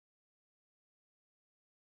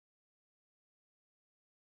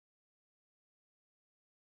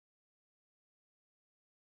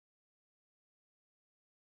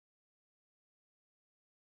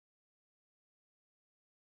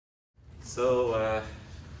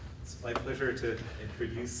It's my pleasure to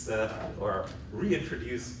introduce or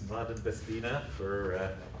reintroduce Mladen Bestvina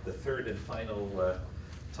for the third and final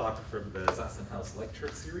talk from the Zassenhaus Lecture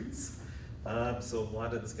series. So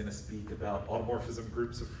Mladen's going to speak about automorphism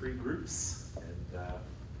groups of free groups. And,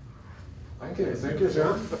 thank you,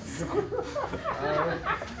 John.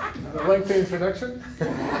 A lengthy introduction.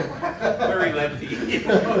 Very lengthy.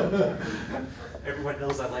 Everyone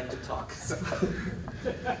knows I like to talk. So.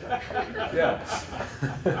 Yeah.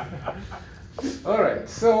 All right.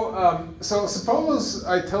 So, so suppose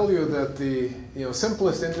I tell you that the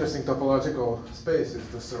simplest interesting topological space is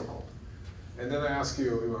the circle, and then I ask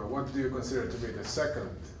you, what do you consider to be the second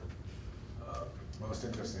most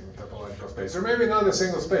interesting topological space, or maybe not a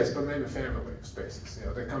single space, but maybe a family of spaces,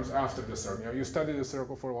 that comes after the circle. You study the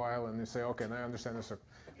circle for a while, and you say, okay, now I understand the circle.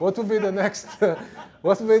 What would be the next?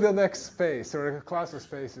 What would be the next space or a class of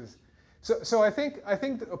spaces? So I think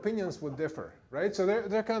the opinions would differ, right? So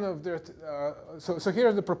they're kind of so here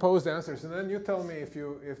are the proposed answers, and then you tell me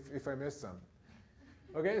if I missed some.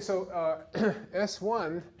 Okay, so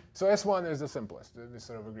S1. So S1 is the simplest. We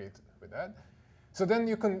sort of agreed with that. So then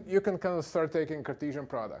you can kind of start taking Cartesian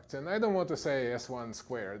products, and I don't want to say S1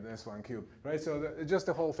 squared and S1 cubed, right? So just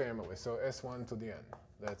the whole family. So S1 to the n.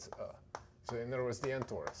 That's so in other words the n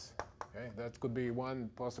torus. Okay, that could be one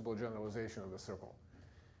possible generalization of the circle.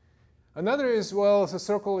 Another is, well, the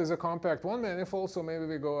circle is a compact one manifold, so maybe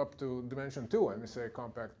we go up to dimension 2 and we say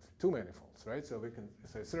compact two manifolds, right? So we can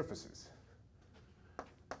say surfaces.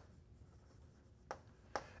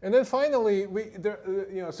 And then finally,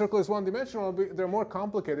 circle is one-dimensional. There are more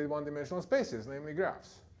complicated one-dimensional spaces, namely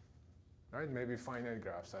graphs, right? Maybe finite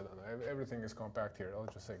graphs. I don't know. Everything is compact here. I'll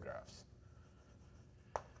just say graphs.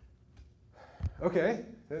 Okay.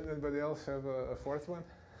 Anybody else have a fourth one?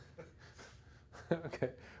 Okay.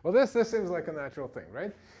 Well, this seems like a natural thing,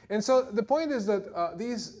 right? And so the point is that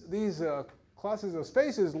these classes of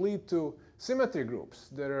spaces lead to symmetry groups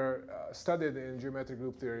that are studied in geometric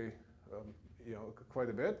group theory. Quite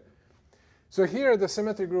a bit. So here the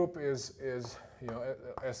symmetry group is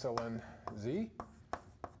SLN-Z.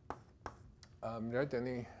 Right?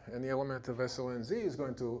 Any element of SLN-Z is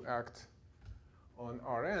going to act on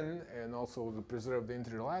Rn and also to preserve the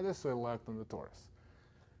integer lattice, so it'll act on the torus.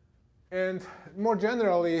 And more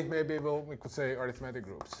generally, maybe we could say arithmetic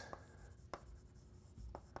groups.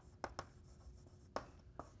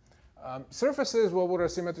 Surfaces, well, what are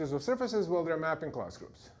symmetries of surfaces? Well, they're mapping class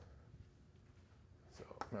groups.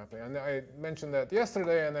 And I mentioned that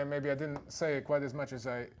yesterday, and then maybe I didn't say quite as much as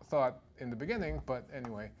I thought in the beginning, but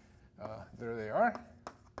anyway, there they are.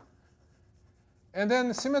 And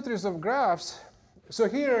then symmetries of graphs. So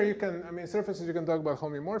here you can, surfaces you can talk about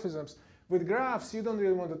homeomorphisms. With graphs, you don't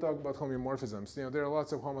really want to talk about homeomorphisms. There are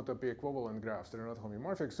lots of homotopy equivalent graphs that are not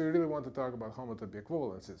homeomorphic, so you really want to talk about homotopy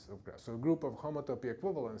equivalences of graphs. So a group of homotopy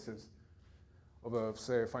equivalences of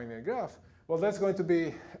say, a finite graph, well, that's going to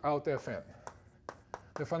be out Fn.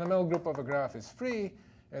 The fundamental group of a graph is free.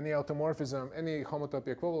 Any automorphism, any homotopy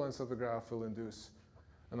equivalence of the graph will induce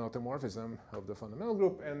an automorphism of the fundamental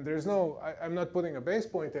group. And there's no, I'm not putting a base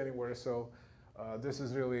point anywhere, so this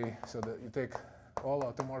is really so that you take all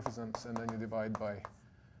automorphisms and then you divide by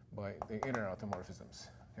the inner automorphisms.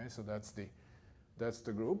 Okay, so that's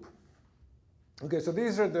the group. Okay, so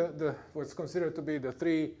these are the what's considered to be the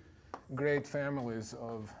three great families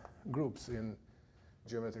of groups in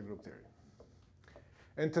geometric group theory.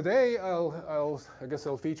 And today, I guess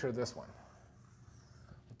I'll feature this one.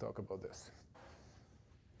 We'll talk about this.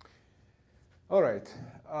 All right.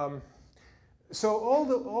 So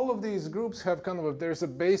all of these groups have kind of there's a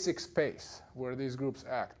basic space where these groups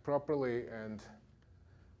act properly and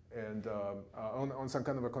on some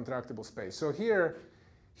kind of a contractible space. So here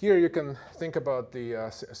you can think about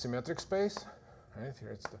the symmetric space. Right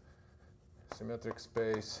here, it's the symmetric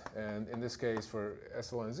space, and in this case for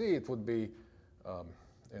SLN-Z, it would be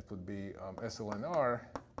SLN-R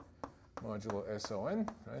modulo SON,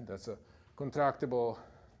 right? That's a contractible,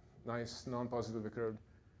 nice, non-positively curved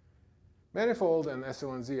manifold, and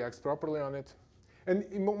SLN-Z acts properly on it. And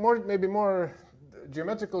maybe more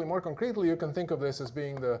geometrically, more concretely, you can think of this as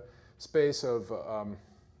being the space of,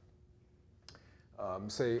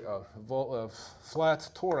 say, flat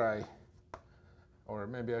tori, or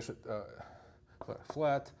maybe I should,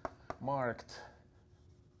 flat marked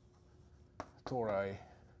tori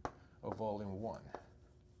of volume 1.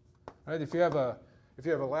 Right? If you have a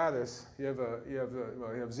lattice, you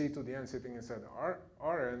have Z to the n sitting inside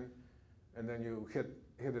Rn, and then you hit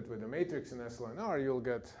it with a matrix in SLN-R, you'll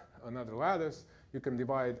get another lattice. You can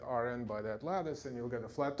divide Rn by that lattice, and you'll get a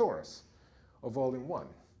flat torus of volume 1.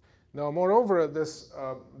 Now, moreover, this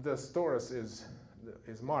torus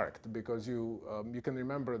is marked because you can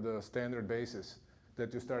remember the standard basis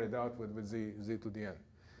that you started out with z to the n.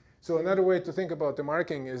 So another way to think about the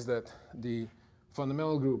marking is that the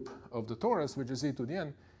fundamental group of the torus, which is z to the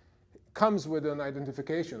n, comes with an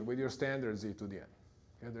identification with your standard z to the n.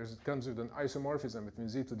 Okay, it comes with an isomorphism between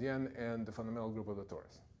z to the n and the fundamental group of the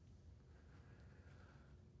torus.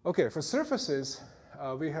 Okay, for surfaces,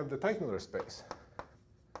 we have the Teichmuller space.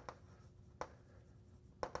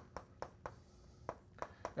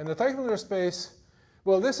 And the Teichmuller space,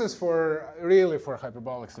 well, this is really for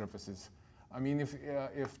hyperbolic surfaces. I mean,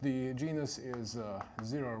 if the genus is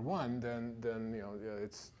 0 or 1, then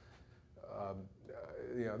it's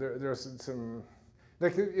there's some,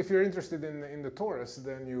 like, if you're interested in the torus,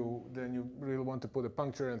 then you really want to put a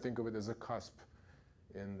puncture and think of it as a cusp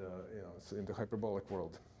in the hyperbolic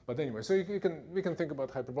world. But anyway, so we can think about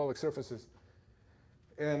hyperbolic surfaces,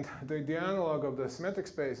 and the analog of the symmetric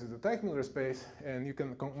space is the Teichmuller space, and you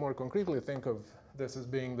can more concretely think of this as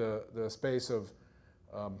being the space of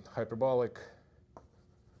hyperbolic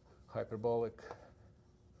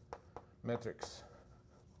metrics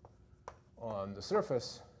on the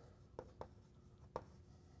surface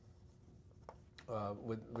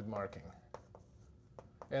with marking.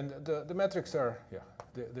 And the metrics are,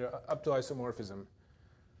 they're up to isomorphism.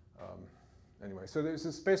 Anyway, so there's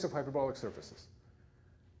a space of hyperbolic surfaces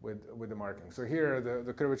with the marking. So here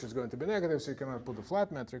the curvature is going to be negative, so you cannot put a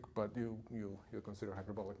flat metric, but you consider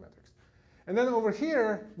hyperbolic metrics. And then over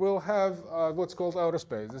here we'll have what's called outer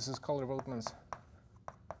space. This is Collier-Voigtman's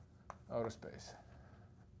outer space.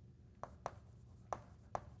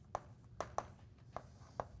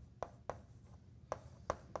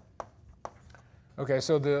 Okay,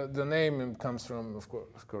 so the name comes from, of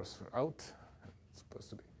course, out. It's supposed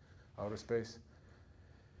to be outer space.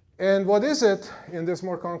 And what is it in this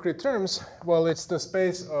more concrete terms? Well, it's the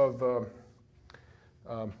space of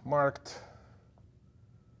marked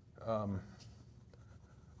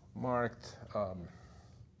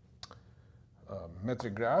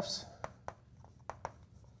metric graphs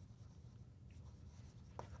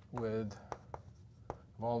with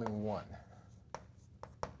volume 1.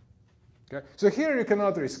 Okay? So here you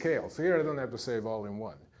cannot rescale. So here I don't have to say volume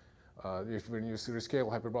 1. When you rescale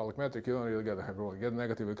hyperbolic metric, you don't really get a hyperbolic. You get a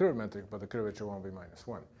negatively curved metric, but the curvature won't be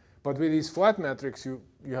 -1. But with these flat metrics, you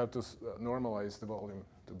have to normalize the volume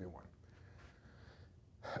to be 1.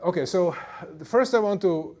 Okay, so first I want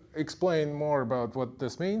to explain more about what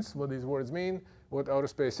this means, what these words mean, what outer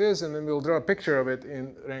space is, and then we'll draw a picture of it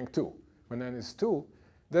in rank 2. When n is 2,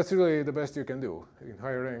 that's really the best you can do. In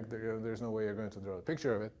higher rank, there's no way you're going to draw a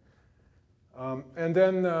picture of it.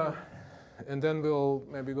 And then we'll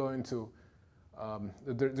maybe go into,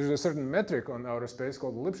 there's a certain metric on outer space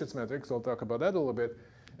called the Lipschitz metric, so I'll talk about that a little bit,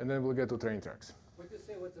 and then we'll get to train tracks. What do you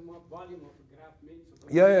say what the volume of a graph means?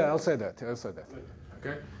 Yeah, I'll say that.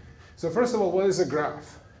 Okay. So first of all, what is a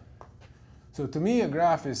graph? So to me, a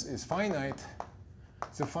graph is finite.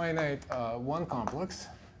 It's a finite one complex,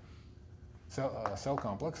 cell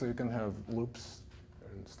complex, so you can have loops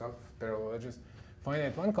and stuff, parallel edges.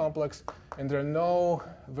 Finite one complex, and there are no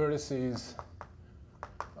vertices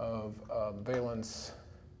of valence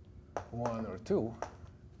 1 or 2.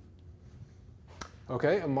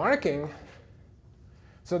 Okay, a marking.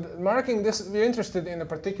 So the marking, we're interested in a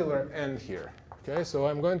particular end here. Okay, so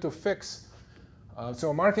I'm going to fix.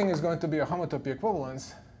 So marking is going to be a homotopy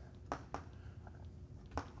equivalence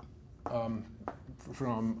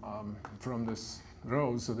from this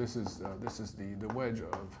row. So this is the wedge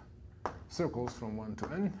of circles from 1 to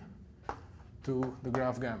n to the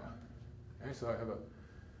graph gamma. Okay, so I have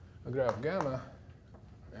a graph gamma,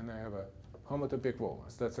 and I have a homotopy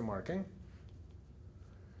equivalence. That's a marking.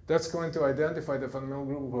 That's going to identify the fundamental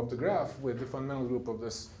group of the graph with the fundamental group of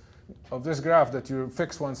this graph that you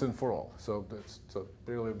fix once and for all. So that's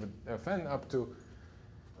really with Fn up to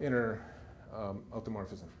inner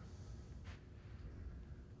automorphism.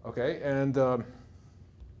 Okay, and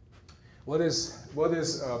what is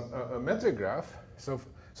a metric graph? So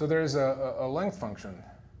there is a length function.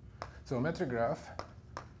 So a metric graph.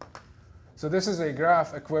 So this is a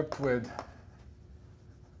graph equipped with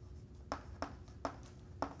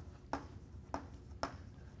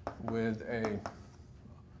a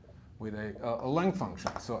length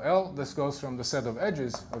function. So L, this goes from the set of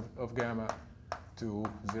edges of gamma to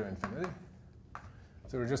 0 infinity.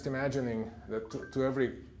 So we're just imagining that to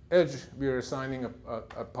every edge we are assigning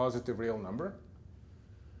a positive real number.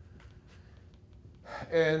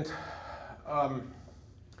 And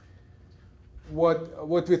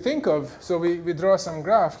what we think of, so we draw some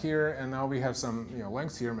graph here, and now we have some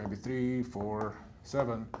lengths here, maybe 3, 4,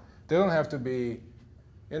 7. They don't have to be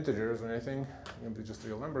integers or anything. They can be just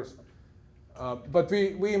real numbers. But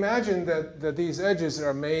we imagine that these edges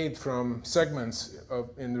are made from segments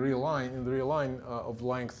in the real line of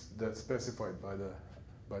length that's specified by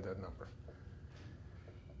that number.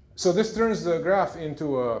 So this turns the graph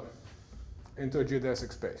into a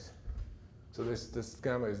geodesic space. So this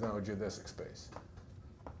gamma is now a geodesic space.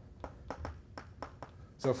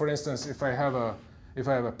 So for instance, if I have a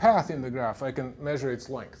path in the graph, I can measure its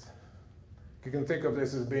length. You can think of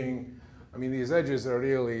this as being, I mean, these edges are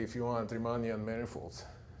really, if you want, Riemannian manifolds.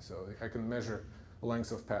 So I can measure the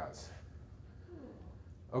lengths of paths.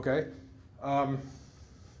 Okay.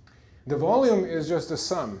 The volume is just a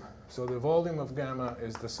sum. So the volume of gamma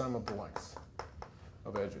is the sum of the lengths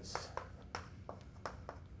of edges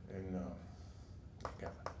in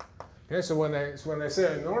gamma. Okay, so when I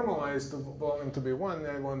say I normalize the volume to be 1,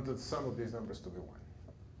 I want the sum of these numbers to be 1.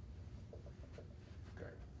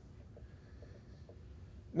 Okay.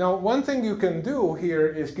 Now, one thing you can do here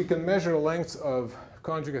is you can measure lengths of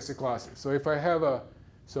conjugacy classes. So if I have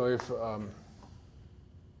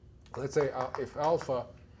let's say if alpha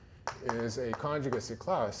is a conjugacy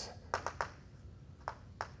class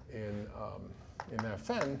in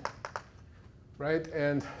Fn, right?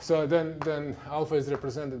 And so then alpha is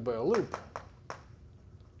represented by a loop.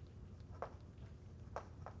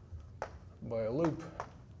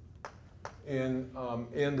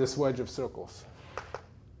 In this wedge of circles.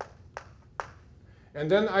 And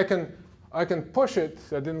then I can push it.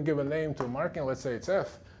 So I didn't give a name to a marking. Let's say it's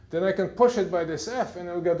F. Then I can push it by this F, and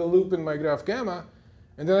I'll get a loop in my graph gamma.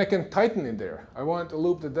 And then I can tighten it there. I want a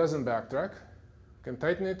loop that doesn't backtrack. I can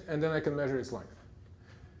tighten it, and then I can measure its length.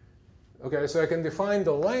 Okay, so I can define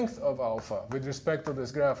the length of alpha with respect to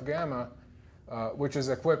this graph gamma, which is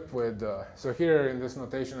equipped with, so here in this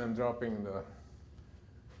notation I'm dropping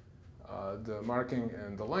the marking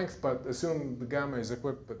and the length, but assume the gamma is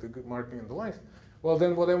equipped with the marking and the length. Well,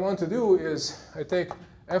 then what I want to do is I take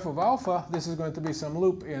f of alpha. This is going to be some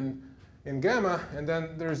loop in gamma, and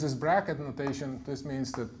then there's this bracket notation. This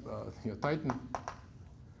means that you tighten,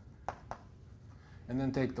 and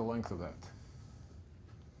then take the length of that.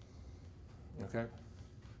 Okay.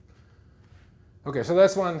 Okay, so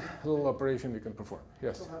that's one little operation you can perform.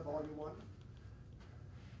 Yes. Still have volume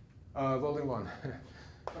 1? Volume 1. Okay.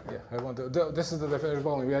 Yeah, I want to. This is the definition of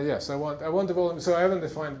volume. Yeah, yes, I want the volume. So I haven't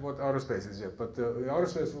defined what outer space is yet, but the outer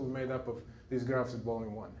space will be made up of these graphs at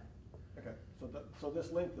volume 1. Okay. So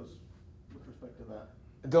this length is with respect to that.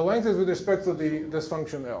 The length is with respect to this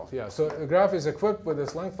function L. Yeah. So the graph is equipped with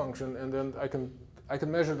this length function, and then I can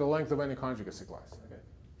measure the length of any conjugacy class. Okay.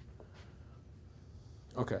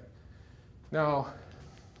 Okay. Now,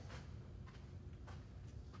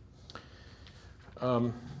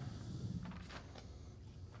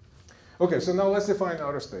 okay, so now let's define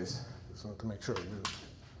outer space. Just want to make sure we didn't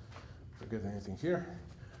forget anything here.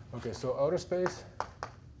 Okay, so outer space.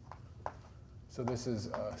 So this is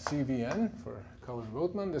CVN for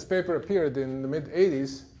Color-Voetman. This paper appeared in the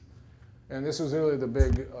mid-'80s, and this was really the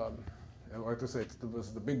big, I like to say it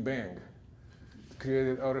was the Big Bang. It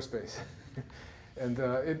created outer space. And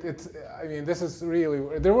I mean, this is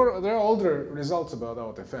really, there are older results about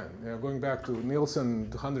OutFN, going back to Nielsen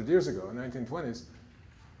 100 years ago, in the 1920s.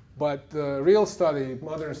 But the real study,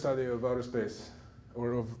 modern study of outer space,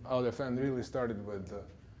 or of OutFN, really started with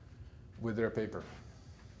their paper.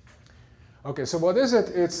 Okay, so what is it?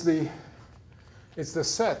 It's the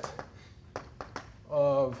set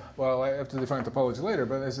of, well, I have to define topology later,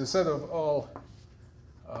 but it's a set of all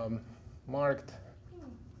marked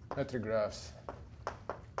metric graphs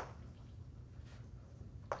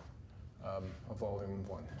of volume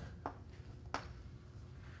 1.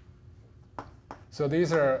 So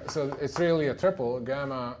these are, so it's really a triple,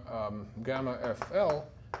 gamma FL,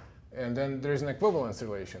 and then there's an equivalence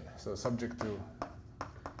relation. So subject to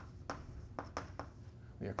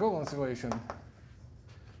the equivalence relation.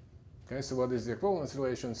 Okay, so what is the equivalence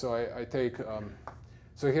relation? So I take,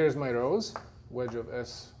 so here's my rows, wedge of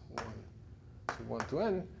S1 to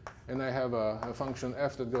n, and I have a function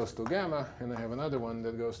f that goes to gamma, and I have another one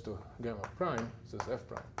that goes to gamma prime, so it's f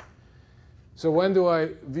prime. So when do I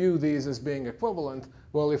view these as being equivalent?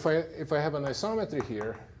 Well, if I have an isometry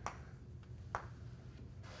here,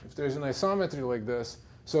 if there's an isometry like this,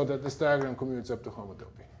 so that this diagram commutes up to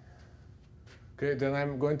homotopy, okay, then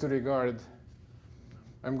I'm going to regard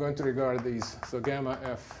these. So gamma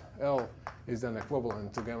FL is then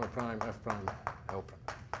equivalent to gamma prime F prime L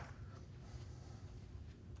prime.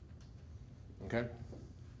 Okay.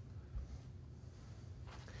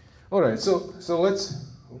 All right. So let's.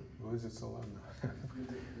 Oh, is it so loud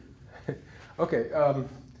now? Okay.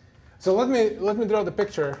 So let me draw the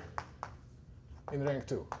picture in rank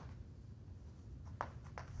 2.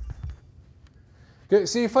 Okay,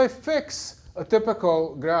 see, if I fix a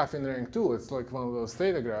typical graph in rank 2, it's like one of those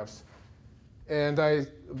theta graphs, and I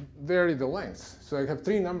vary the lengths. So I have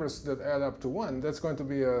 3 numbers that add up to 1. That's going to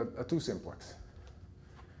be a 2-simplex.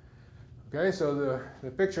 Okay, so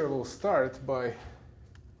the picture will start by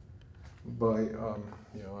I'll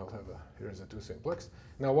have here's a 2-simplex.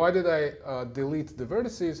 Now, why did I delete the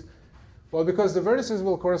vertices? Well, because the vertices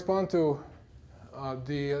will correspond to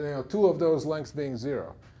the 2 of those lengths being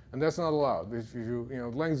 0, and that's not allowed. If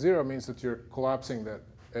length 0 means that you're collapsing that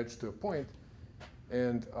edge to a point,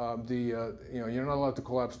 and you're not allowed to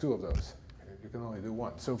collapse 2 of those. You can only do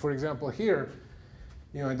 1. So, for example, here,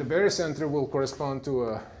 in the barycenter will correspond to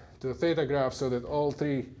a theta graph, so that all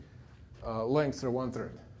 3 lengths are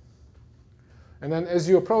 1/3. And then as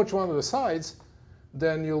you approach one of the sides,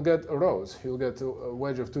 then you'll get a rose. You'll get a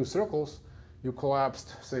wedge of 2 circles. You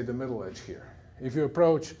collapsed, say, the middle edge here. If you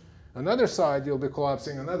approach another side, you'll be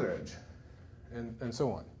collapsing another edge, and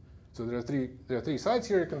so on. So there are 3 sides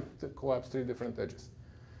here. You can collapse 3 different edges.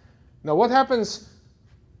 Now, what happens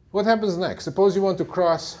next? Suppose you want to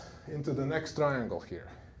cross into the next triangle here.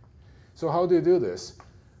 So how do you do this?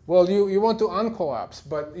 Well, you want to uncollapse,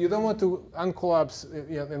 but you don't want to uncollapse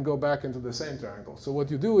and go back into the same triangle. So what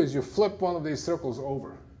you do is you flip one of these circles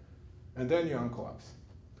over, and then you uncollapse.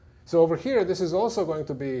 So over here, this is also going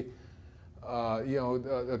to be a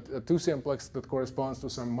 2-simplex that corresponds to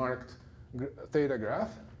some marked theta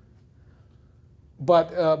graph.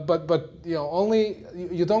 But only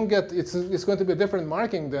you don't get it's going to be a different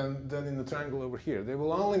marking than in the triangle over here. They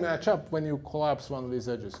will only match up when you collapse one of these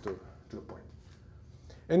edges to a point.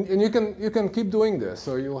 And you can keep doing this.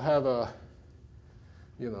 So you'll have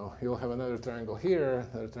you'll have another triangle here,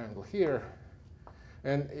 another triangle here,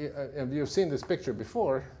 and you've seen this picture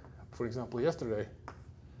before. For example, yesterday.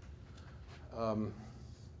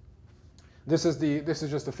 This is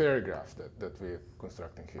just a fairy graph that we're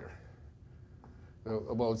constructing here.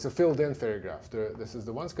 Well, it's a filled-in fairy graph. This is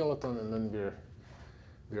the one skeleton, and then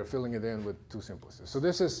we're filling it in with 2 simplices. So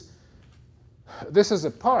this is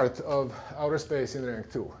a part of outer space in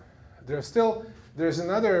rank 2. There's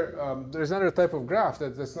another type of graph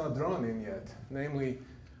that's not drawn in yet. Namely,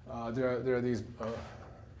 there are these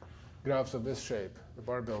graphs of this shape, the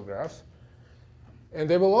barbell graphs, and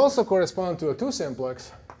they will also correspond to a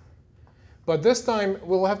 2-simplex. But this time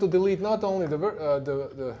we'll have to delete not only the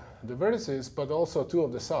vertices, but also 2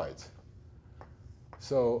 of the sides.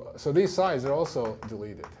 So these sides are also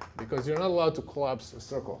deleted, because you're not allowed to collapse a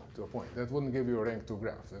circle to a point. That wouldn't give you a rank 2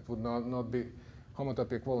 graph. That would not be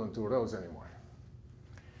homotopy equivalent to rows anymore.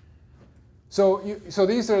 So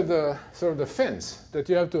these are the sort of the fins that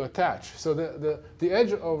you have to attach. So the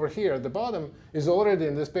edge over here at the bottom is already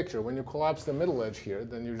in this picture. When you collapse the middle edge here,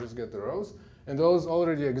 then you just get the rows, and those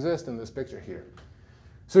already exist in this picture here.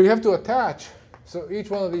 So you have to attach. So each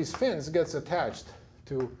one of these fins gets attached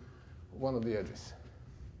to one of the edges.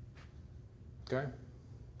 Okay,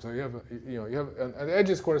 so you have and the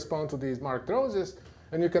edges correspond to these marked roses,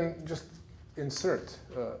 and you can just insert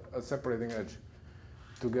a separating edge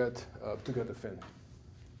to get a fin.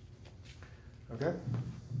 Okay.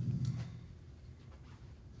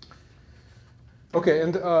 Okay,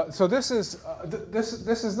 and so this is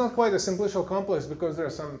not quite a simplicial complex because there are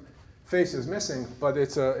some faces missing, but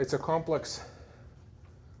it's a complex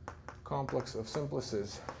of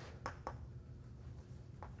simplices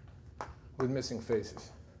with missing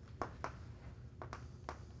faces.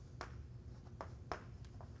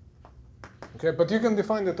 Okay, but you can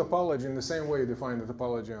define the topology in the same way you define the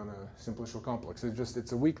topology on a simplicial complex.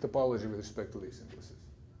 It's a weak topology with respect to these simplices.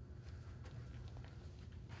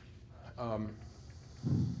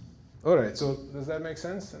 All right, so does that make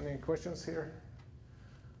sense? Any questions here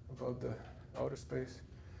about the outer space?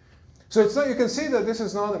 So you can see that this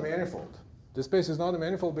is not a manifold. This space is not a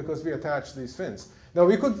manifold because we attach these fins. Now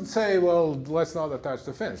we could say, well, let's not attach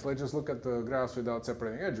the fins. Let's just look at the graphs without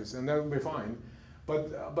separating edges, and that would be fine.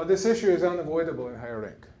 But this issue is unavoidable in higher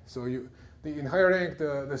rank. So in higher rank,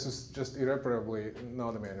 this is just irreparably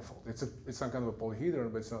not a manifold. It's some kind of a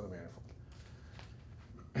polyhedron, but it's not a manifold.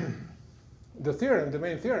 The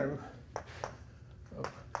main theorem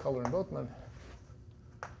of Kohler and Boatman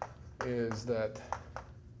is that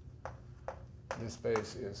this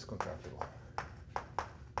space is contractible.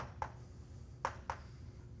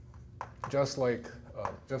 Just like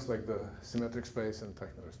the symmetric space and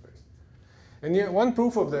tachynoidal space. And yet one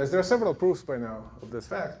proof of this, there are several proofs by now of this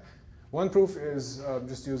fact. One proof is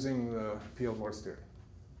just using the P.L.Morse theory.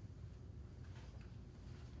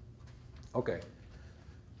 Okay.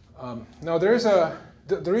 Now there's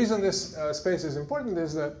the reason this space is important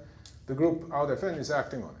is that the group out Fn is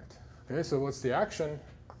acting on it. Okay, so what's the action?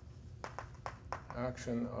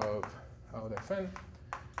 Action of out Fn.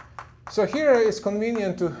 So here it's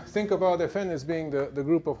convenient to think about Fn as being the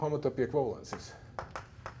group of homotopy equivalences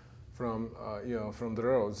from from the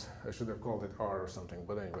rows. I should have called it R or something,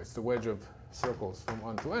 but anyway, it's the wedge of circles from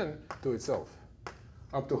 1 to n to itself,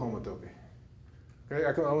 up to homotopy. Okay,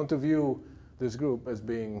 I want to view this group as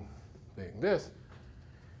being this,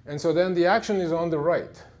 and so then the action is on the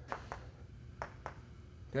right.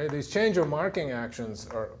 Okay, these change of marking actions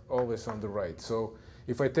are always on the right. So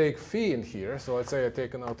if I take phi in here, so let's say I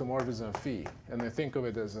take an automorphism phi, and I think of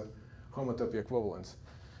it as a homotopy equivalence,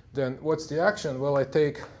 then what's the action? Well, I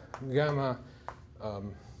take gamma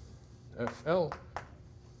FL,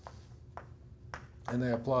 and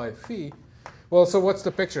I apply phi. Well, so what's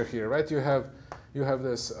the picture here, right? You have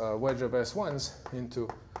this wedge of S1s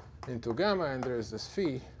into gamma, and there is this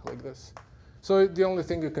phi like this. So the only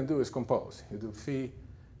thing you can do is compose. You do phi,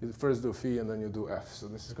 you first do phi, and then you do f. So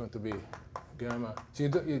this is going to be gamma. So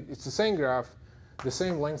it's the same graph, the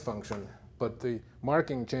same length function, but the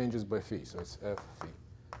marking changes by phi. So it's f phi.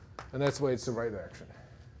 And that's why it's the right action.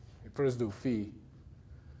 You first do phi,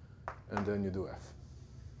 and then you do f.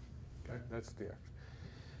 Okay, that's the action.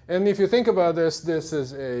 And if you think about this, this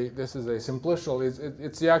is a simplicial.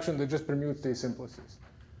 It's the action that just permutes these simplices.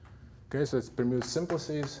 Okay, so it's permutes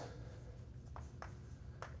simplices,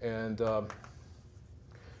 and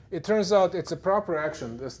it turns out it's a proper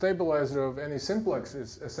action. The stabilizer of any simplex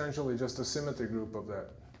is essentially just a symmetry group of that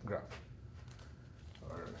graph.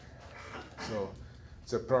 So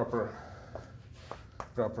it's a proper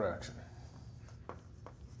action.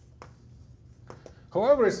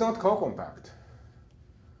 However, it's not co-compact.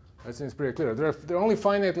 That seems pretty clear. There are only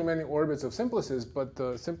finitely many orbits of simplices, but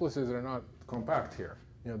the simplices are not compact here.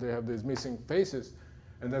 They have these missing faces,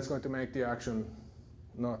 and that's going to make the action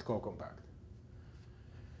not co-compact.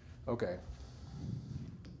 Okay.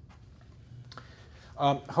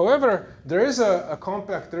 However, there is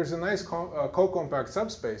there's a nice co-compact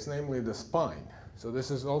subspace, namely the spine. So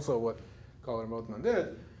this is also what Kohler-Mottman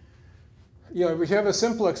did. If we have a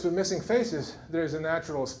simplex with missing faces, there is a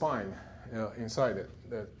natural spine inside it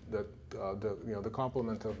the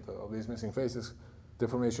complement of these missing faces,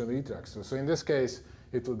 deformation of the E-trax. So in this case,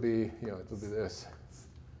 it would be this.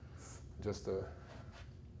 Just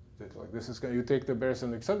like this is you take the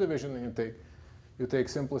barycentric subdivision, and you take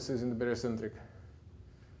simplices in the barycentric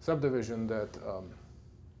subdivision that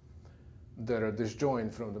are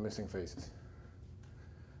disjoint from the missing faces.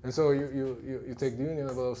 And so you take the union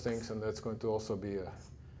of those things, and that's going to also be a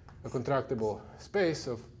contractible space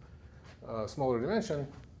of smaller dimension,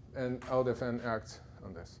 and out Fn acts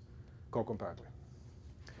on this co-compactly.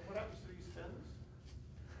 So what happens to these fins?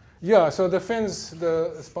 Yeah, so the fins,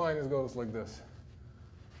 the spine goes like this.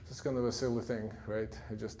 It's kind of a silly thing, right?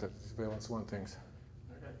 It just valence one things.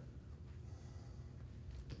 Okay.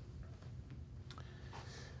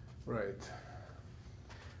 Right.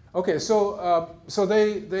 Okay, so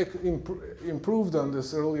they improved on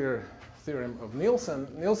this earlier theorem of Nielsen.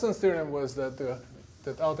 Nielsen's theorem was that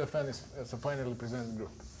out Fn is a finitely presented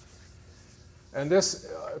group, and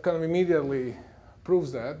this kind of immediately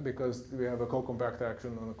proves that because we have a co-compact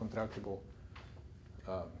action on a contractible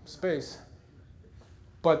space.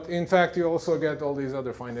 But in fact, you also get all these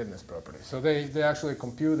other finiteness properties. So they actually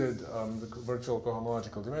computed the virtual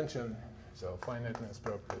cohomological dimension, so finiteness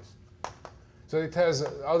properties. So it has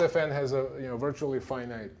out Fn has a virtually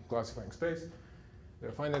finite classifying space. There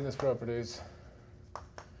are finiteness properties.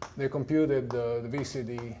 They computed the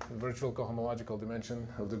VCD, the virtual cohomological dimension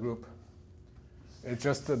of the group. It's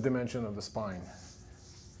just the dimension of the spine.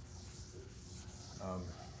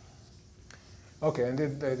 Okay, and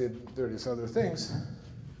they did various other things.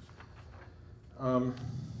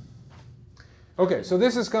 Okay, so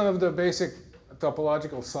this is kind of the basic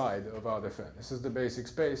topological side of out Fn. This is the basic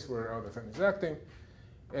space where out Fn is acting.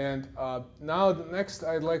 And now next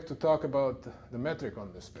I'd like to talk about the metric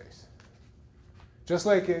on this space. Just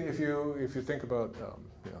like if you think about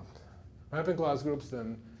mapping class groups,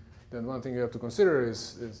 then one thing you have to consider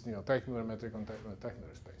is Teichmuller metric on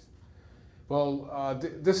Teichmuller space. Well,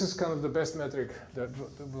 this is kind of the best metric. The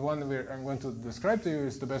one I'm going to describe to you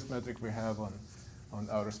is the best metric we have on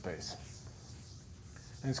outer space.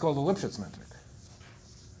 And it's called the Lipschitz metric.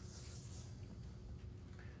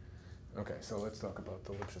 Okay, so let's talk about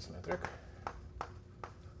the Lipschitz metric.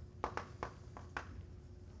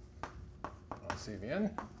 On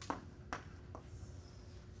CVN.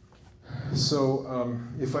 So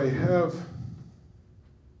if I have,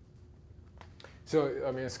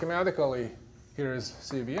 schematically, here is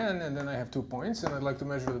CVN, and then I have 2 points, and I'd like to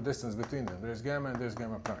measure the distance between them. There's gamma and there's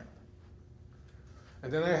gamma prime.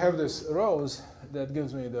 And then I have this rows that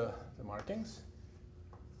gives me the markings.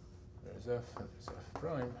 There's f, and there's f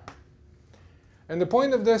prime. And the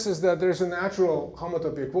point of this is that there's a natural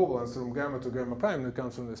homotopy equivalence from gamma to gamma prime that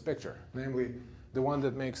comes from this picture, namely the one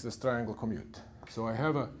that makes this triangle commute. So I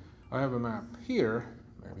have a map here,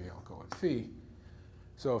 maybe I'll call it phi.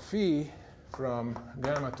 So phi from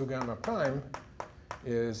gamma to gamma prime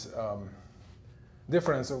is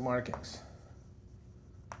difference of markings.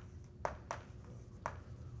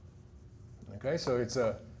 Okay, so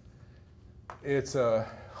it's a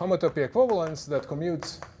homotopy equivalence that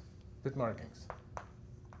commutes with markings.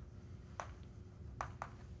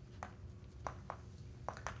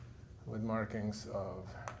 With markings of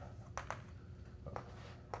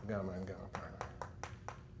gamma and gamma prime.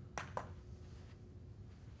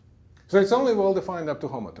 So it's only well defined up to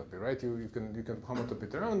homotopy, right? You can homotopy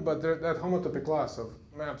it around, but that homotopy class of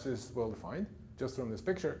maps is well defined just from this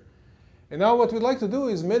picture. And now what we'd like to do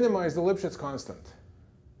is minimize the Lipschitz constant.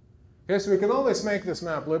 Okay, so we can always make this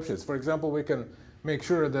map Lipschitz. For example, we can make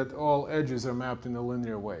sure that all edges are mapped in a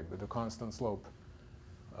linear way with a constant slope.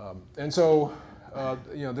 And so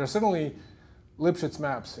there are certainly Lipschitz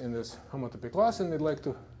maps in this homotopy class, and we'd like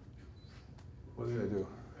to. What did I do?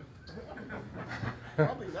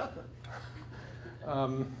 Probably nothing.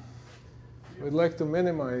 We'd like to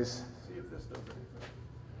minimize. See if this does anything.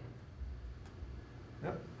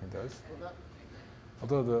 Yep, it does. Well, that,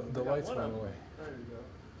 Although the got lights one went of them. away. There you go.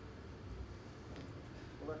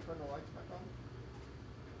 Will that turn the lights back on?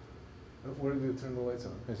 Where did you turn the lights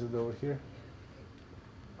on? Is it over here?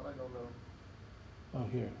 I don't know. Oh,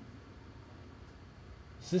 here.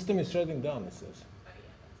 System is shutting down, it says.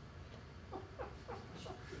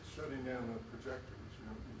 It's shutting down the projector, which you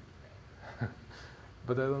don't need.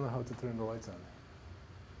 But I don't know how to turn the lights on.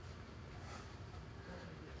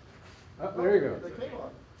 Oh, there you go. They came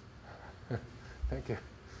on. Thank you.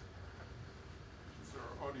 It's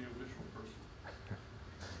our audio-visual person.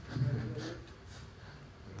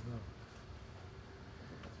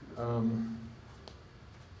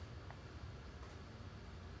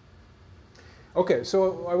 Okay,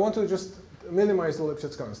 so I want to just minimize the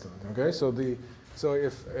Lipschitz constant. Okay, so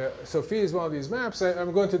so phi is one of these maps.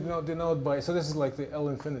 I'm going to denote by, so this is like the L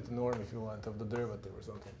infinity norm, if you want, of the derivative or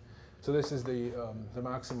something. So this is the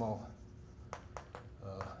maximal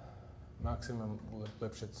maximum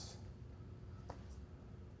Lipschitz.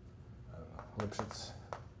 I don't know, Lipschitz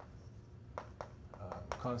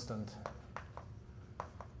constant,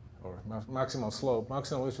 or maximal slope,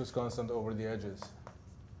 maximal Lipschitz constant over the edges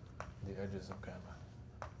of gamma.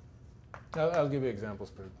 I'll give you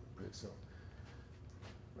examples pretty soon.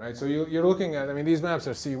 Right, so you're looking at, I mean, these maps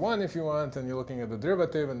are C1 if you want, and you're looking at the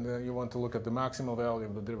derivative, and you want to look at the maximal value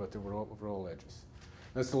of the derivative over all edges.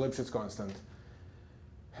 That's the Lipschitz constant.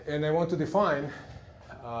 And I want to define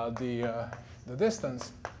the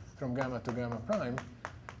distance from gamma to gamma prime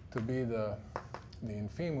to be the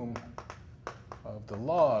infimum of the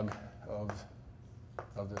log of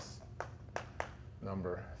this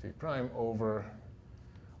number phi prime over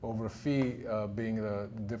phi being the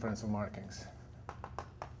difference of markings.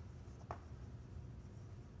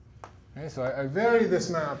 Okay, so I vary this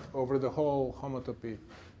map over the whole homotopy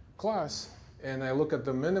class, and I look at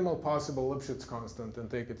the minimal possible Lipschitz constant and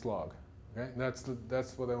take its log. Okay,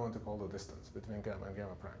 that's what I want to call the distance between gamma and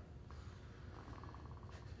gamma prime.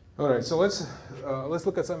 All right, so let's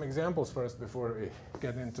look at some examples first before we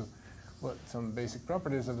get into some basic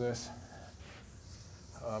properties of this.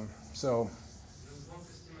 So,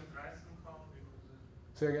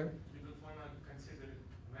 say again? You don't want to consider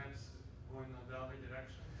maps going in the other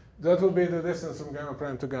direction? That will be the distance from gamma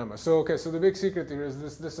prime to gamma. So, okay, so the big secret here is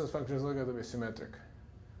this distance function is not going to be symmetric.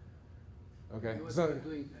 Okay? What It's are not, you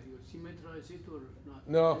doing there? You symmetrize it or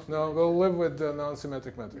not? no, we'll live with the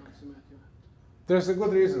non-symmetric metric. Non-symmetric. There's a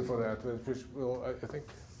good reason for that, which I think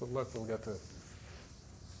with luck we'll get to. So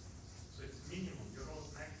it's minimum, your row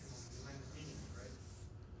maximum, you minus minimum,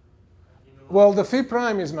 right? Well, the phi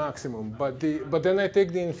prime is maximum, but then I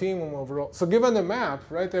take the infimum overall. So given the map,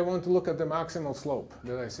 right, I want to look at the maximal slope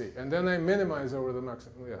that I see, and then I minimize over the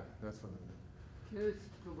maximum. Yeah, that's what I'm doing. Can you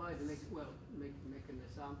provide an make an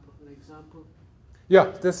example?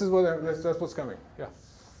 Yeah, this is what that's what's coming. Yeah.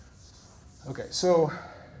 Okay, so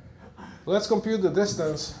let's compute the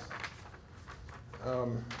distance.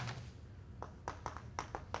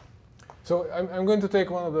 So I'm going to take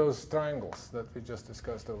one of those triangles that we just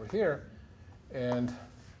discussed over here, and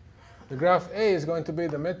the graph A is going to be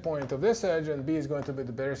the midpoint of this edge, and B is going to be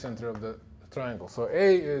the barycenter of the triangle. So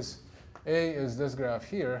A is this graph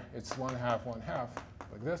here. It's 1/2, 1/2,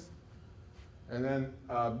 like this. And then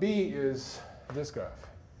B is this graph.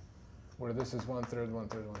 where this is 1/3,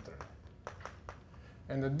 1/3, 1/3.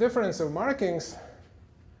 And the difference of markings,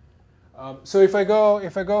 so if I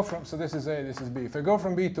go from, so this is A, this is B. If I go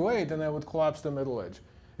from B to A, then I would collapse the middle edge.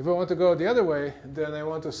 If I want to go the other way, then I'm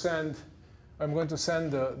going to send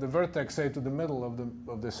the vertex, say, to the middle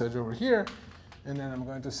of this edge over here, and then I'm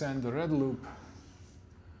going to send the red loop.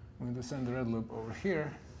 I'm going to send the red loop over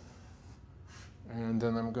here, and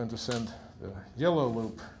then I'm going to send the yellow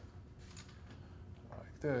loop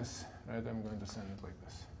like this, right? I'm going to send it like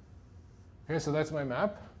this. Okay, so that's my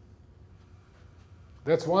map.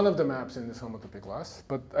 That's one of the maps in this homotopy class,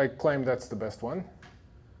 but I claim that's the best one.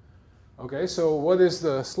 Okay, so what is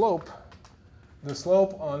the slope? The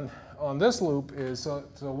slope on this loop is, so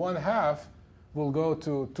 1/2 will go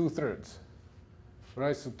to 2/3.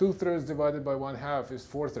 Right, so 2/3 divided by 1/2 is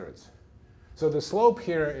 4/3. So the slope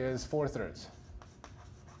here is 4/3.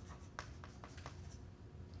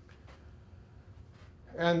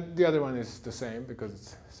 And the other one is the same because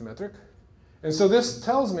it's symmetric. And so this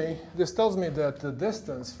tells me that the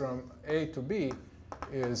distance from A to B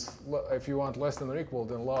is, if you want less than or equal,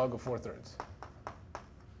 then log of 4/3.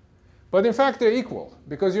 But in fact, they're equal,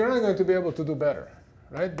 because you're not going to be able to do better,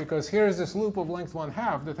 right? Because here's this loop of length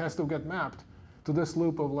 1/2 that has to get mapped to this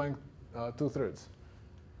loop of length 2/3.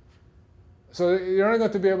 So you're not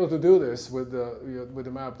going to be able to do this with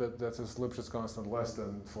the map that's a Lipschitz constant less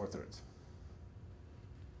than 4/3.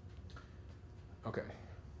 Okay.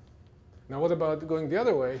 Now what about going the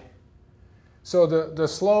other way? So the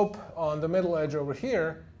slope on the middle edge over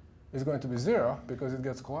here is going to be 0 because it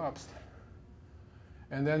gets collapsed.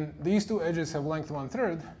 And then these two edges have length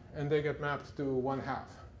 1/3, and they get mapped to 1/2.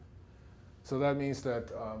 So that means that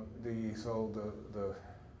the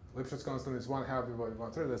Lipschitz constant is 1/2 divided by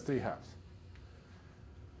 1/3. That's 3/2.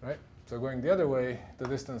 Right? So going the other way, the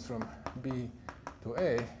distance from B to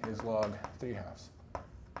A is log 3/2.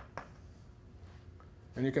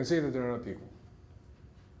 And you can see that they're not equal.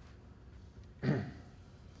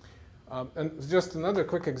 And just another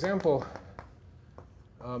quick example.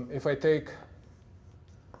 If I take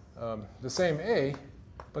the same A,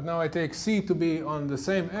 but now I take C to be on the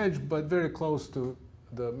same edge, but very close to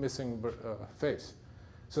the missing face.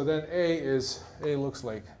 So then A looks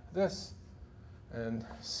like this, and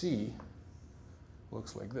C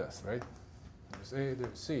looks like this, right? There's A,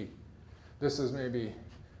 there's C. This is maybe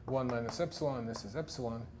 1 minus epsilon, this is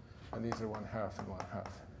epsilon, and these are 1/2 and 1/2.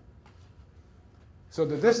 So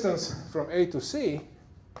the distance from A to C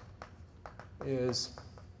is,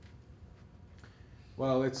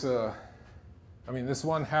 well, it's I mean, this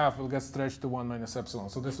 1/2 will get stretched to 1 minus epsilon.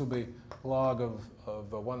 So this will be log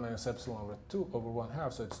of 1 minus epsilon over 2 over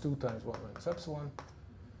 1/2. So it's 2 times 1 minus epsilon,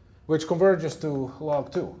 which converges to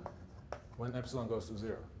log 2 when epsilon goes to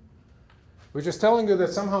 0. Which is telling you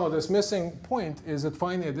that somehow this missing point is at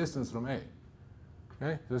finite distance from A.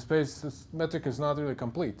 Okay? This metric is not really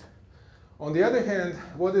complete. On the other hand,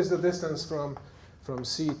 what is the distance from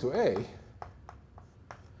C to A?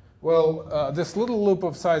 Well, this little loop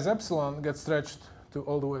of size epsilon gets stretched to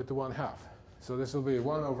all the way to 1/2. So this will be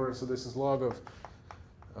 1 over, so this is log of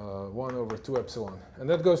 1 over 2 epsilon. And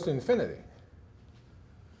that goes to infinity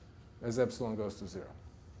as epsilon goes to 0.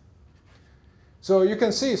 So you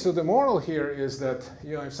can see, so the moral here is that,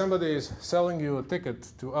 if somebody is selling you a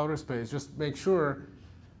ticket to outer space, just make sure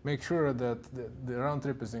that the round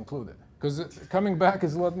trip is included. Because coming back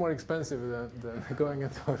is a lot more expensive than going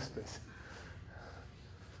into outer space.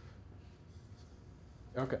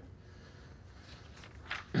 Okay.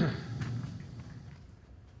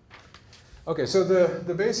 Okay, so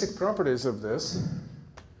the basic properties of this,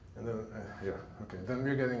 and then, then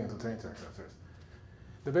we're getting into train tracks after this.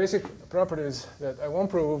 The basic properties that I won't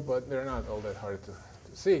prove, but they're not all that hard to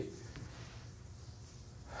see.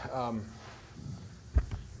 I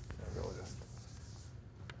will just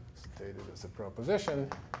state it as a proposition,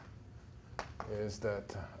 is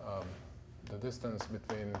that the distance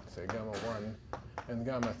between, say, gamma 1 and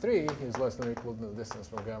gamma 3 is less than or equal to the distance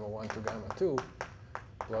from gamma 1 to gamma 2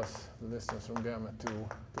 plus the distance from gamma 2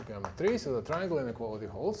 to gamma 3. So the triangle inequality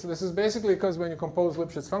holds. So this is basically because when you compose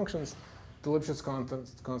Lipschitz functions, the Lipschitz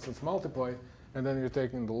constants multiply, and then you're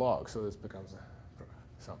taking the log. So this becomes a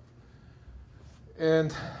sum.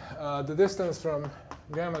 And the distance from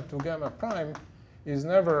gamma to gamma prime is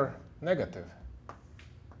never negative.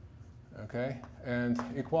 Okay? And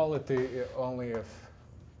equality only if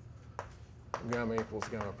gamma equals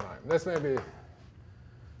gamma prime. That's maybe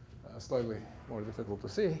slightly more difficult to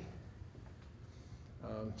see.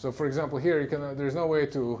 So for example, here there's no way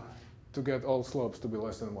to get all slopes to be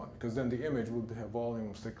less than 1, because then the image would have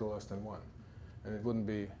volume strictly less than 1. And it wouldn't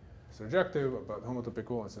be surjective, but homotopy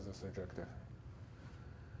equivalence is a surjective.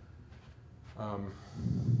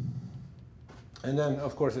 And then,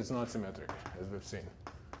 of course, it's not symmetric, as we've seen.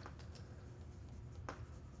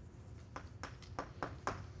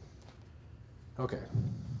 Okay.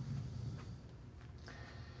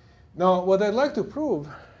 Now, what I'd like to prove,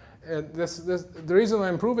 and the reason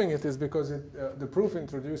I'm proving it is because the proof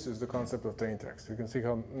introduces the concept of train tracks. You can see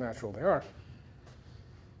how natural they are.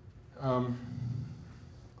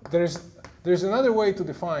 There's another way to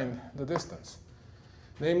define the distance.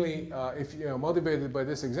 Namely, if you're motivated by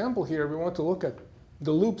this example here, we want to look at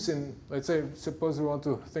the loops in, let's say, suppose we want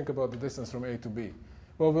to think about the distance from A to B.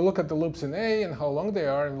 Well, we look at the loops in A and how long they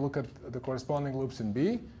are, and we look at the corresponding loops in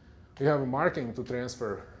B. We have a marking to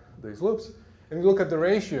transfer these loops. And we look at the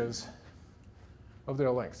ratios of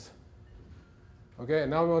their lengths. Okay,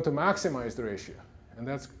 and now we want to maximize the ratio. And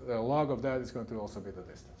that's the log of that is going to also be the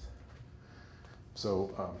distance.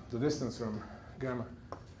 So the distance from gamma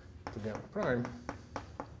to gamma prime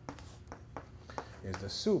is the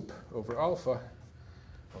sup over alpha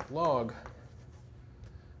of log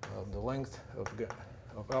of the length of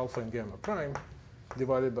alpha and gamma prime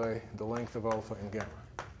divided by the length of alpha and gamma.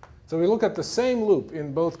 So we look at the same loop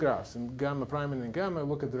in both graphs, in gamma prime and in gamma,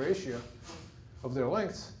 look at the ratio of their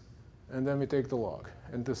lengths, and then we take the log.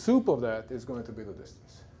 And the sup of that is going to be the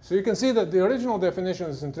distance. So you can see that the original definition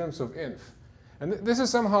is in terms of inf. And this is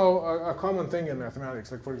somehow a common thing in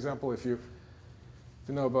mathematics. Like, for example, if you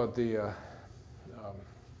know about the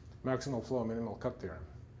maximal flow minimal cut theorem,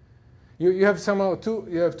 you have somehow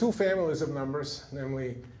two families of numbers,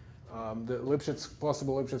 namely the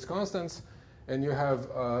possible Lipschitz constants, and you have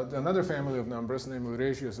another family of numbers, namely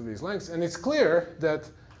ratios of these lengths. And it's clear that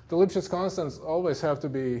the Lipschitz constants always have to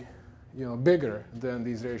be bigger than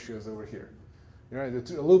these ratios over here. Right?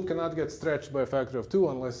 The loop cannot get stretched by a factor of 2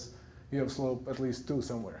 unless you have slope at least 2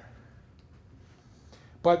 somewhere.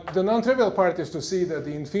 But the non-trivial part is to see that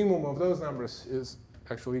the infimum of those numbers is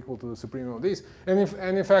actually equal to the supremum of these. And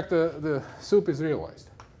in fact, the sup is realized.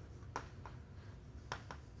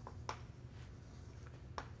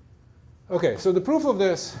 Okay, so the proof of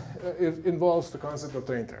this involves the concept of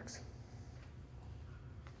train tracks.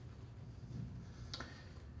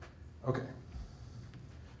 Okay.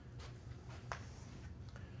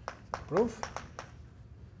 Proof.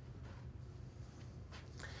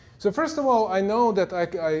 So first of all, I know that I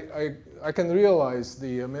can realize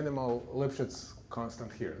the minimal Lipschitz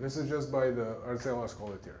constant here. This is just by the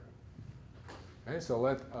Arzelà-Ascoli theorem. Okay, so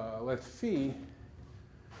let phi,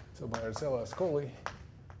 so by Arzelà-Ascoli,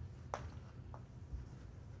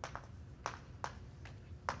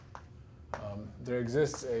 there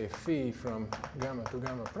exists a phi from gamma to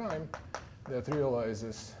gamma prime that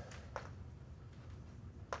realizes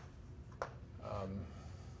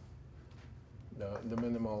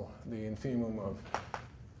the infimum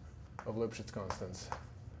of Lipschitz constants.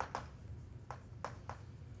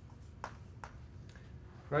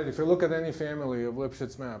 Right? If you look at any family of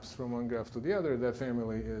Lipschitz maps from one graph to the other, that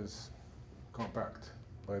family is compact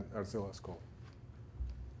by Arzelà-Ascoli.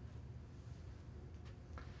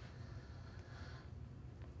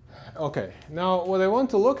 Okay, now what I want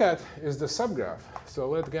to look at is the subgraph. So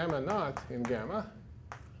let gamma naught in gamma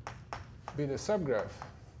be the subgraph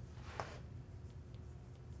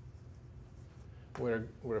where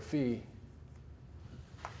phi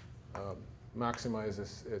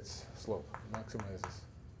maximizes its slope,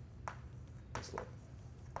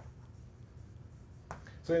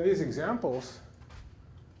 So in these examples,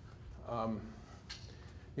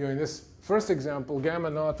 in this first example, gamma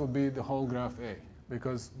naught would be the whole graph A,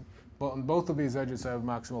 because on both of these edges I have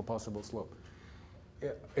maximal possible slope.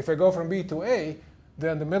 If I go from B to A,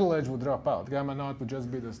 then the middle edge would drop out. Gamma naught would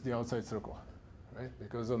just be the outside circle, right?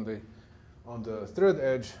 Because on the third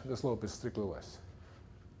edge, the slope is strictly less.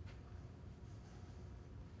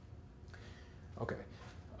 Okay.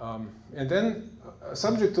 And then,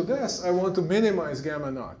 subject to this, I want to minimize gamma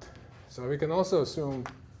naught. So we can also assume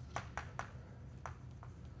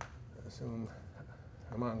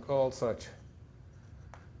among all such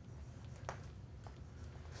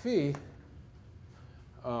phi,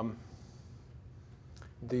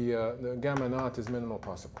 the gamma naught is minimal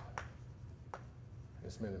possible.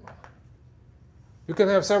 It's minimal. You can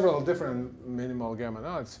have several different minimal gamma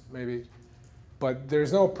naughts, maybe, but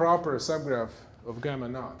there's no proper subgraph of gamma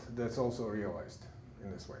naught that's also realized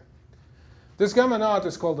in this way. This gamma naught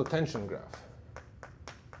is called the tension graph.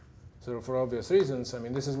 So for obvious reasons, I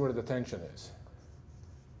mean, this is where the tension is.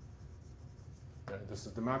 Right? This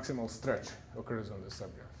is the maximal stretch occurs on this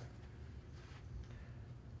subgraph.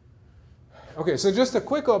 Okay, so just a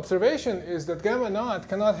quick observation is that gamma naught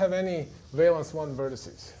cannot have any valence 1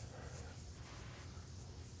 vertices.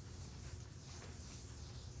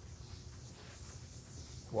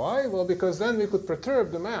 Why? Well, because then we could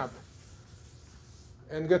perturb the map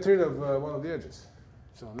and get rid of one of the edges.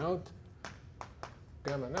 So note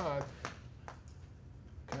gamma naught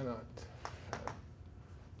cannot have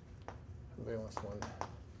valence 1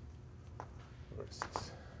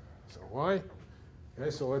 versus. So why? Okay,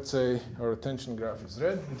 so let's say our attention graph is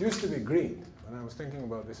red. It used to be green. When I was thinking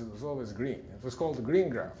about this, it was always green. It was called the green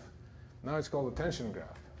graph. Now it's called the tension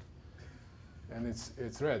graph. And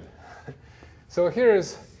it's red. So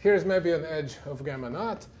here's maybe an edge of gamma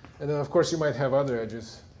naught. And then, of course, you might have other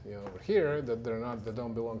edges over here that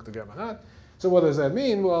don't belong to gamma naught. So what does that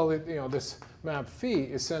mean? Well, this map phi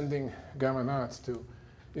is sending gamma naught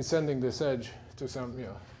is sending this edge to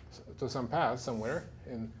some path somewhere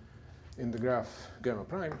in the graph gamma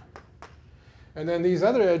prime. And then these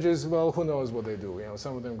other edges, well, who knows what they do?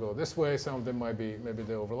 Some of them go this way. Some of them maybe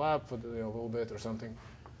they overlap a little bit or something.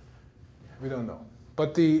 We don't know.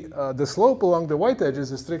 But the slope along the white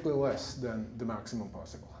edges is strictly less than the maximum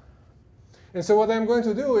possible. And so what I'm going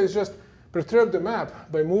to do is just perturb the map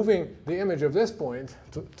by moving the image of this point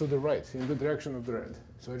to the right, in the direction of the red.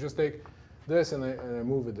 So I just take this and I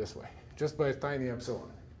move it this way, just by a tiny epsilon.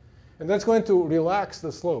 And that's going to relax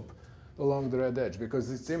the slope along the red edge, because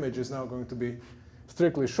this image is now going to be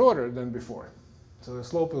strictly shorter than before. So the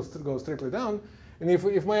slope will go strictly down. And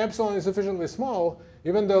if my epsilon is sufficiently small,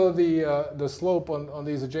 even though the slope on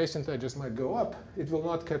these adjacent edges might go up, it will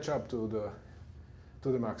not catch up to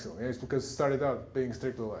the maximum. It's because it started out being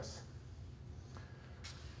strictly less.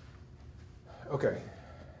 Okay,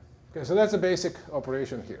 so that's a basic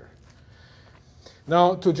operation here.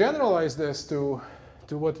 Now, to generalize this to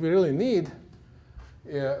what we really need,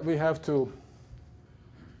 we have to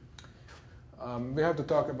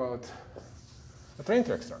talk about a train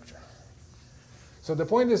track structure. So the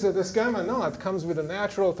point is that this gamma naught comes with a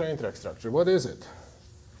natural train track structure. What is it?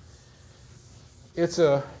 It's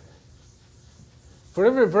for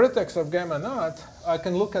every vertex of gamma naught, I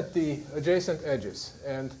can look at the adjacent edges.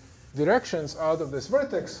 And directions out of this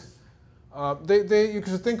vertex, you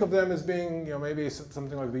could think of them as being maybe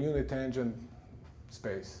something like the unit tangent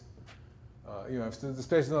space. If the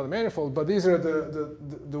space is not a manifold, but these are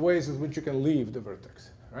the ways in which you can leave the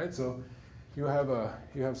vertex, right? So you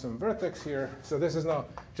have some vertex here. So this is now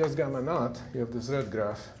just gamma naught. You have this red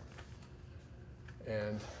graph,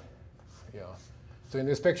 and so in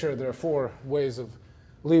this picture there are 4 ways of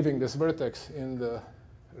leaving this vertex in the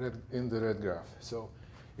red graph. So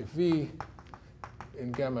if V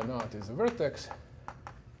in gamma naught is a vertex,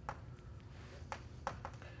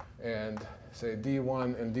 and say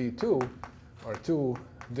D1 and D2 are 2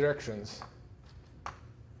 directions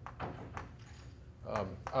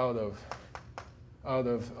out of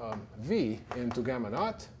V into gamma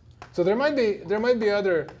naught. So there might be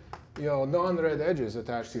other non-red edges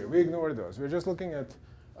attached here. We ignore those. We're just looking at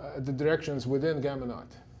the directions within gamma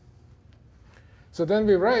naught. So then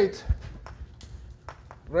we write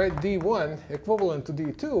D1 equivalent to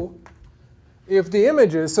D2 if the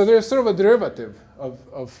images, so there's sort of a derivative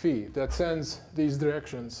of phi that sends these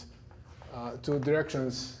directions to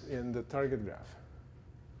directions in the target graph,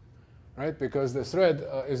 right? Because this red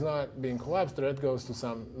is not being collapsed. The red goes to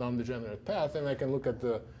some non-degenerate path, and I can look at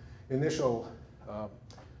the initial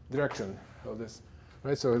direction of this,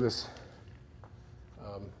 right? So this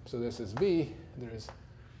is V. There's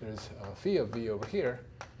phi of V over here.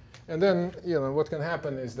 And then, what can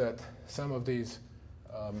happen is that some of these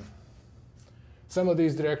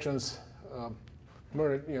directions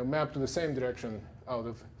map to the same direction out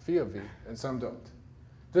of phi of V, and some don't.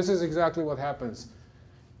 This is exactly what happens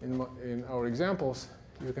in our examples.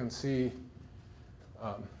 You can see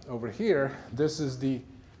over here, this is the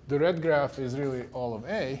red graph is really all of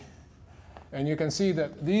A, and you can see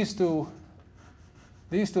that these two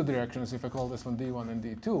directions, if I call this one D1 and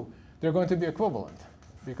D2, they're going to be equivalent,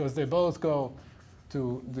 because they both go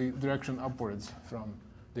to the direction upwards from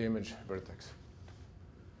the image vertex.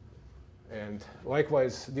 And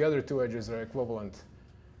likewise, the other 2 edges are equivalent,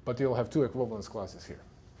 but you'll have 2 equivalence classes here.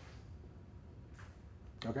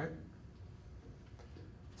 Okay?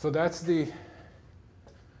 So that's the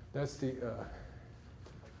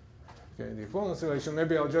equivalence relation.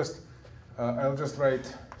 Maybe I'll just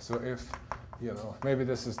write. So if maybe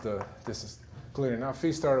this is clear enough.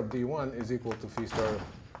 Phi star of D1 is equal to phi star of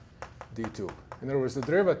D2. In other words, the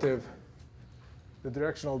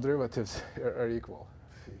directional derivatives are equal.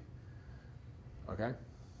 Okay?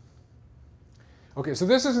 Okay, so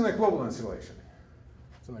this is an equivalence relation.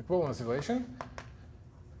 It's an equivalence relation.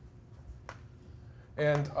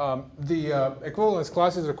 And the equivalence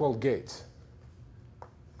classes are called gates.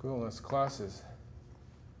 Equivalence classes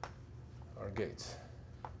are gates.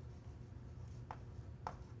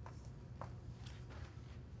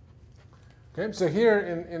 Okay, so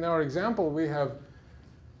here in our example we have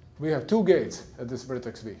 2 gates at this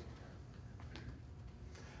vertex V.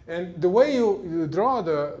 And the way you draw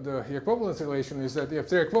the equivalence relation is that if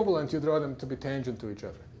they're equivalent, you draw them to be tangent to each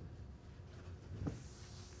other.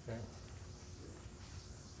 Okay.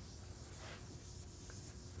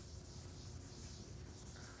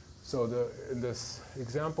 So in this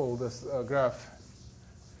example, this graph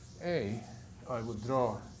A, I would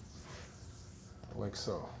draw like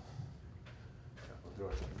so. I would draw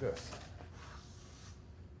it like this.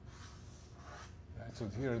 Right, so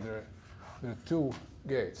here there are 2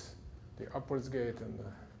 gates, the upwards gate and the...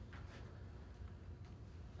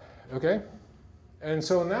 Okay? And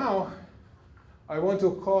so now I want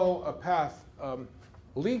to call a path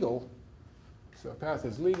legal. So a path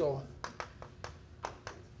is legal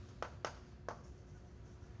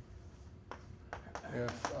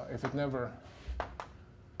if it never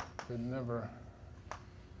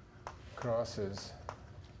crosses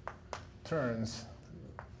turns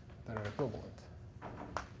that are equivalent.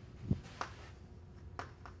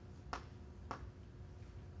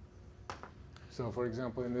 So for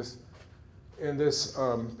example, in this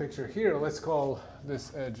picture here, let's call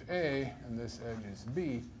this edge A and this edge is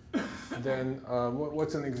B. Then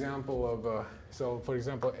what's an example of, so for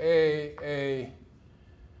example, A,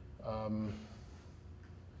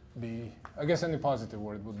 B, I guess any positive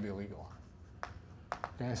word would be legal.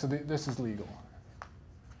 Okay, so this is legal.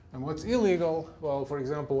 And what's illegal? Well, for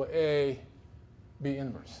example, A, B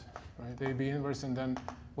inverse, right? A, B inverse, and then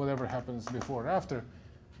whatever happens before or after.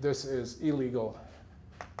 This is illegal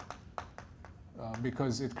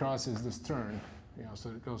because it crosses this turn. So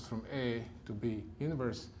it goes from A to B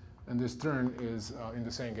inverse, and this turn is in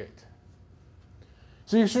the same gate.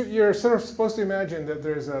 So you're sort of supposed to imagine that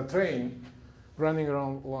there's a train running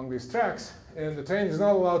along these tracks, and the train is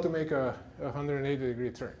not allowed to make a 180-degree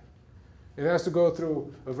turn. It has to go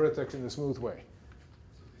through a vertex in a smooth way.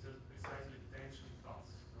 So these are precisely tangent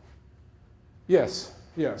paths, no? Yes.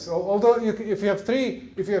 Yes, although if you have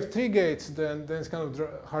three gates, then it's kind of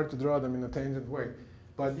hard to draw them in a tangent way.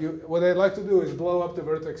 But what I'd like to do is blow up the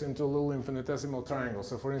vertex into a little infinitesimal triangle.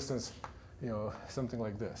 So for instance, something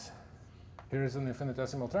like this. Here is an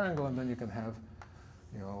infinitesimal triangle, and then you can have,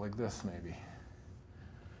 like this maybe.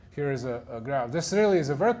 Here is a graph. This really is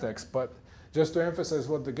a vertex, but just to emphasize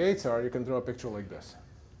what the gates are, you can draw a picture like this.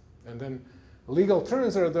 And then legal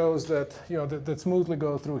turns are those that that smoothly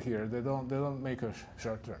go through here. They don't make a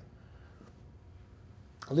sharp turn.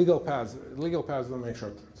 Legal paths don't make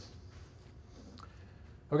sharp turns.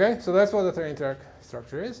 Okay, so that's what the train track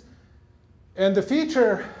structure is. And the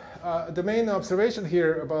feature, the main observation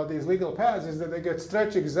here about these legal paths is that they get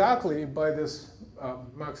stretched exactly by this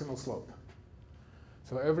maximal slope.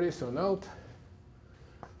 So note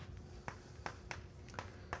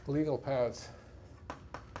legal paths.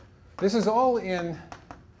 This is all in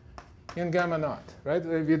gamma naught, right?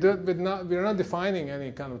 We're not defining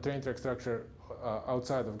any kind of train track structure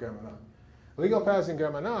outside of gamma naught. Legal paths in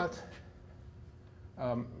gamma naught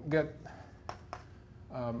get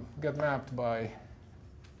mapped by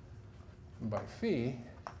phi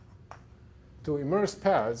to immersed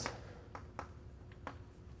paths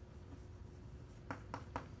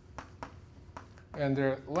and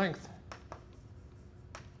their length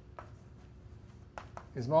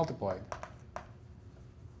is multiplied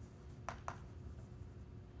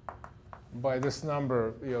by this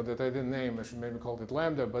number, that I didn't name. I should maybe call it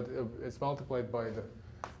lambda, but it's multiplied by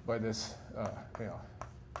this,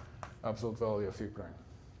 absolute value of phi prime,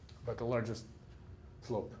 by the largest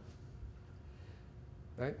slope,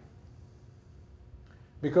 right?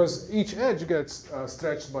 Because each edge gets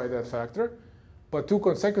stretched by that factor, but 2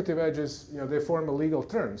 consecutive edges, they form a legal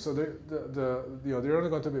turn. So they're only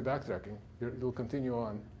going to be backtracking. It'll continue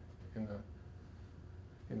on in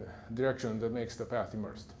the direction that makes the path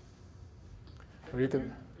immersed. Or you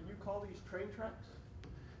can you call these train tracks?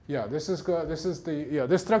 Yeah, this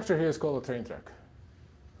structure here is called a train track.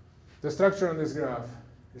 The structure on this graph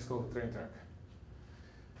is called a train track.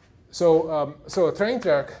 So a train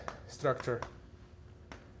track structure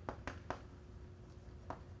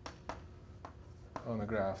on a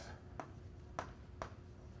graph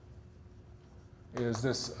is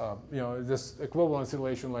this, this equivalence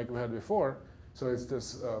relation like we had before. So it's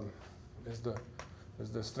this is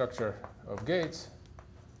the structure of gates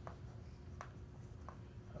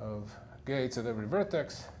at every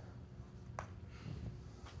vertex.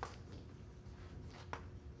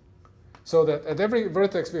 So that at every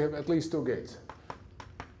vertex we have at least 2 gates.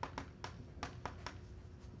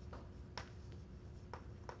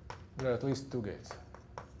 There are at least 2 gates.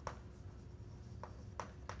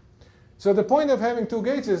 So the point of having two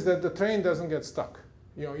gates is that the train doesn't get stuck.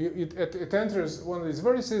 You know, it enters one of these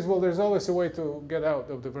vertices. Well, there's always a way to get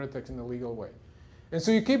out of the vertex in a legal way. And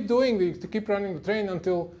so you keep keep running the train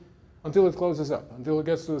until it closes up, until it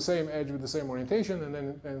gets to the same edge with the same orientation, and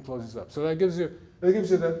then it closes up. So that gives you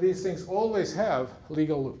that these things always have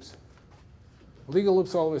legal loops. Legal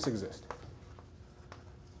loops always exist.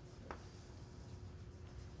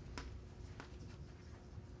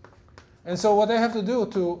 And so what I have to do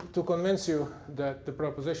to convince you that the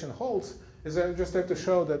proposition holds is I just have to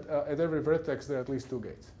show that at every vertex there are at least two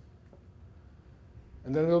gates.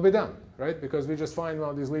 And then we'll be done, right? Because we just find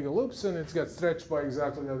one of these legal loops, and it gets stretched by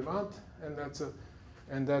exactly that amount, and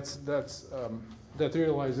that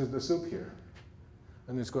realizes the soup here.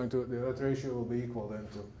 And it's going to, that ratio will be equal then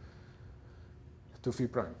to phi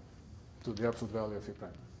prime, to the absolute value of phi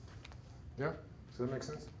prime. Yeah? Does that make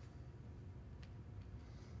sense?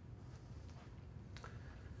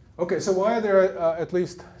 Okay, so why are there at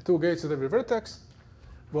least two gates at every vertex?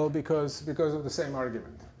 Well, because of the same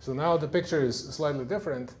argument. So now the picture is slightly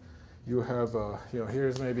different. You have,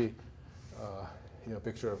 here's maybe, a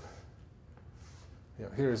picture of,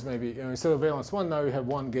 here's maybe, instead of valence 1, now you have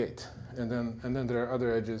one gate. And then there are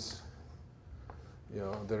other edges,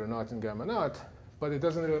 that are not in gamma naught. But it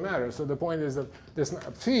doesn't really matter. So the point is that this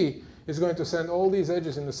phi is going to send all these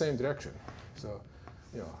edges in the same direction. So,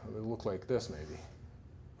 it will look like this maybe.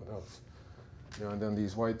 What else? And then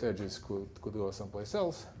these white edges could go someplace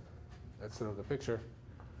else. That's sort of the picture.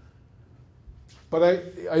 But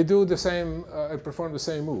I do the same. I perform the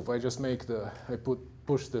same move. I just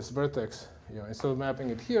push this vertex. Instead of mapping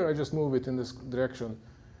it here, I just move it in this direction,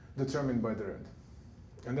 determined by the red.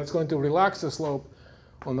 And that's going to relax the slope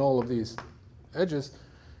on all of these edges,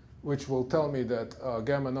 which will tell me that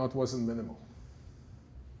gamma naught wasn't minimal.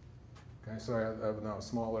 Okay, so I have now a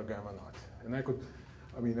smaller gamma naught, and I could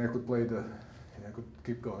play I could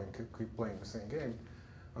keep going, keep playing the same game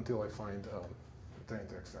until I find the train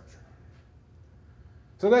track structure.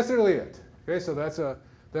 So that's really it. Okay, so that's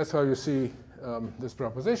how you see this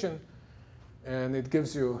proposition, and it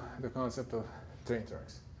gives you the concept of train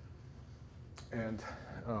tracks. And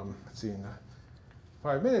let's see, in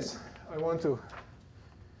 5 minutes, I want to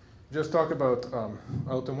just talk about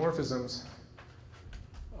automorphisms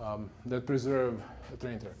that preserve a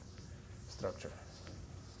train track structure.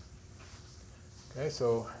 Okay,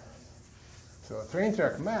 so a train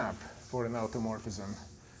track map for an automorphism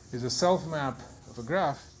is a self-map of a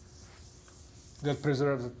graph that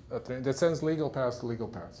preserves a train, that sends legal paths to legal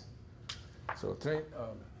paths. So a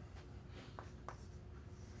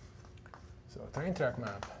train track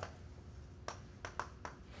map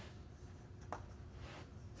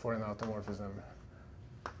for an automorphism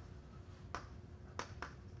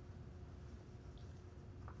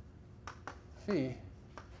phi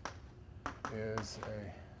is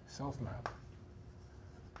a self-map.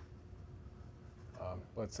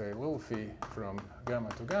 Let's say little phi from gamma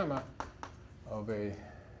to gamma of a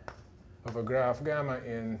graph gamma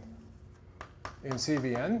in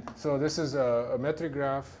CVN. So this is a metric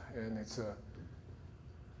graph, and it's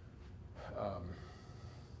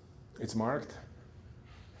marked.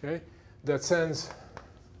 Okay, that sends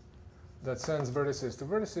vertices to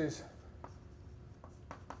vertices.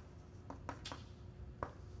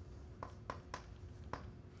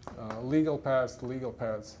 Legal paths to legal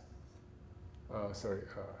paths. Of a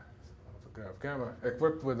graph gamma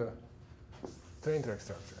equipped with a train track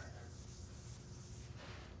structure.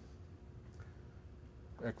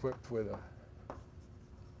 Equipped with a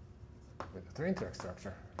train track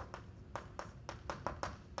structure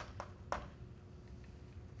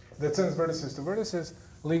that sends vertices to vertices,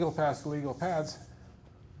 legal paths to legal paths.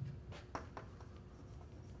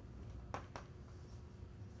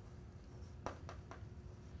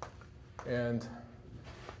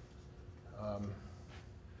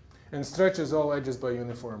 And stretches all edges by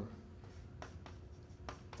uniform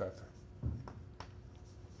factor.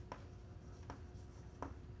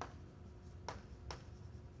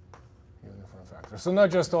 Uniform factor. So not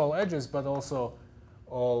just all edges, but also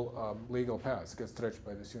all legal paths get stretched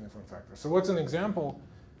by this uniform factor. So what's an example?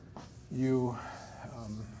 You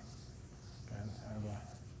can have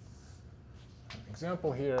an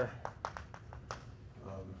example here.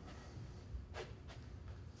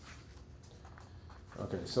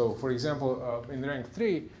 Okay, so for example, in rank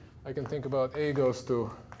 3, I can think about A goes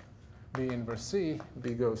to B inverse C,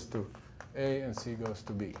 B goes to A, and C goes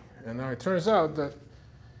to B. And now it turns out that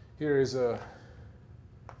here is a,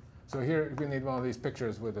 so here we need one of these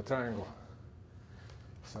pictures with a triangle.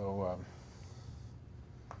 So,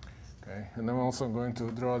 okay, and I'm also going to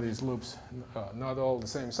draw these loops, not all the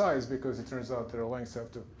same size, because it turns out their lengths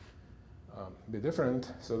have to be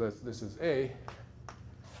different. So that this is A,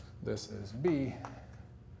 this is B,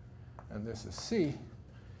 and this is C.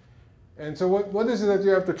 And so what is it that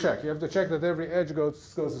you have to check? You have to check that every edge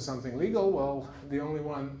goes to something legal. Well, the only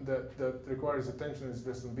one that requires attention is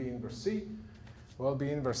this one, B inverse C. Well,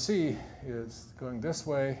 B inverse C is going this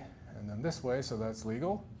way and then this way, so that's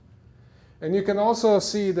legal. And you can also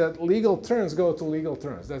see that legal terms go to legal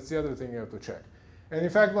terms. That's the other thing you have to check. And in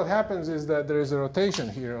fact, what happens is that there is a rotation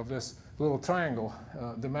here of this little triangle.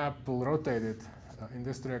 The map will rotate it in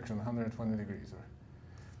this direction 120 degrees,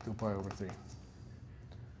 or 2 pi over 3.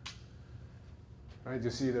 Right,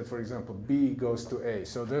 you see that, for example, B goes to A.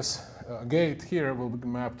 So this gate here will be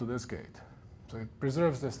mapped to this gate. So it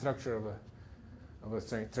preserves the structure of a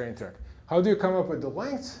train track. How do you come up with the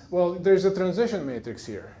length? Well, there's a transition matrix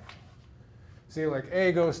here. See, like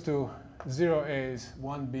A goes to 0 A's,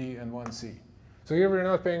 1 B, and 1 C. So here we're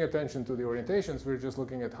not paying attention to the orientations. We're just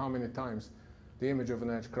looking at how many times the image of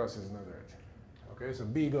an edge crosses another edge. Okay, so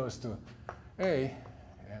B goes to A,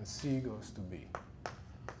 and C goes to B.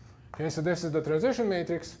 Okay, so this is the transition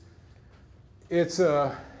matrix. It's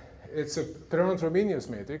a Perron-Frobenius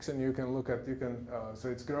matrix, and you can look at so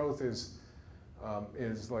its growth is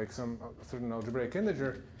like some certain algebraic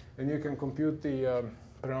integer, and you can compute the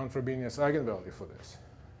Perron-Frobenius eigenvalue for this,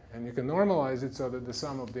 and you can normalize it so that the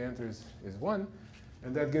sum of the entries is 1,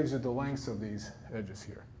 and that gives you the lengths of these edges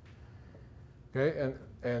here. Okay,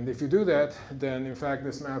 and if you do that, then in fact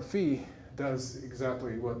this map phi does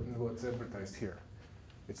exactly what's advertised here.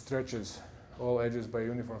 It stretches all edges by a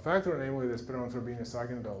uniform factor, namely this Perron-Frobenius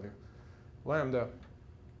eigenvalue, lambda.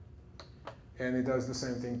 And it does the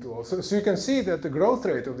same thing to all. So you can see that the growth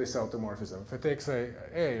rate of this automorphism, if I take, say,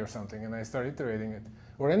 A or something, and I start iterating it,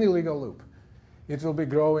 or any legal loop, it will be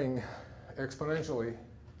growing exponentially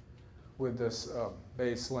with this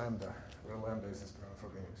base lambda, where lambda is this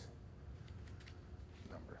Perron-Frobenius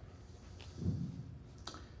number.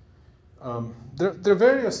 There are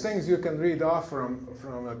various things you can read off from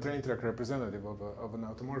a train track representative of an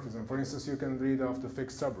automorphism. For instance, you can read off the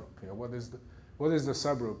fixed subgroup. You know, what is the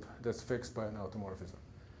subgroup that's fixed by an automorphism?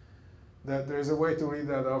 That there's a way to read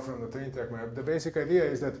that off from the train track map. The basic idea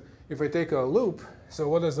is that if I take a loop, so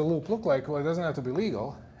what does the loop look like? Well, it doesn't have to be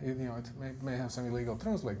legal. It may have some illegal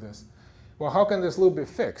terms like this. Well, how can this loop be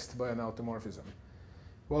fixed by an automorphism?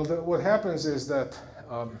 Well, what happens is that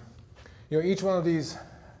each one of these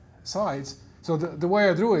sides. So the way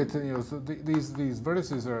I drew it, so these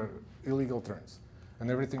vertices are illegal terms,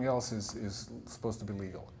 and everything else is supposed to be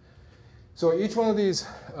legal. So each one of these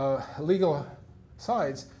legal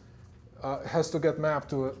sides has to get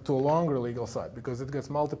mapped to a longer legal side because it gets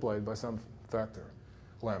multiplied by some factor,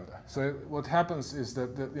 lambda. So what happens is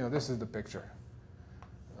that this is the picture.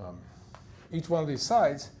 Each one of these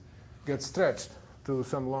sides gets stretched to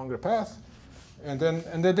some longer path, and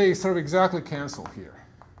then they sort of exactly cancel here.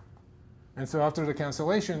 And so after the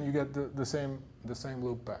cancellation, you get the same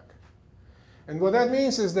loop back. And what that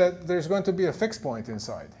means is that there's going to be a fixed point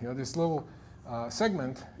inside. This little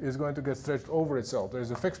segment is going to get stretched over itself.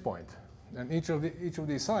 There's a fixed point, and each of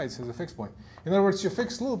these sides has a fixed point. In other words, your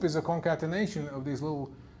fixed loop is a concatenation of these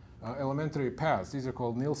little elementary paths. These are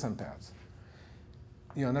called Nielsen paths.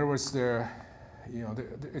 In other words,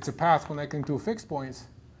 it's a path connecting two fixed points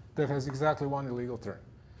that has exactly one illegal term.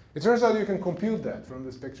 It turns out you can compute that from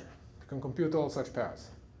this picture. You can compute all such paths.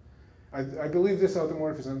 I believe this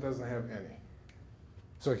automorphism doesn't have any.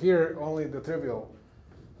 So here, only the trivial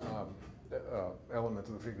element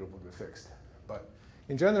of the free group will be fixed. But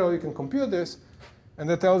in general, you can compute this, and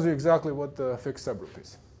that tells you exactly what the fixed subgroup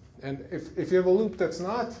is. And if you have a loop that's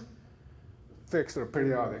not fixed or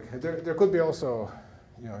periodic, there could be also,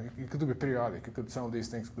 it could be periodic. Some of these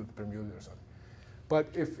things could be permuted or something. But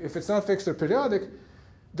if it's not fixed or periodic,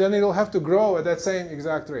 then it'll have to grow at that same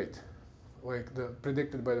exact rate, like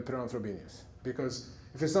predicted by the Perron-Frobenius. Because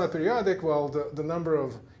if it's not periodic, well, the number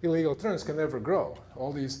of illegal terms can never grow.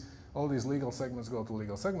 All these legal segments go to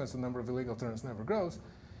legal segments. The number of illegal terms never grows.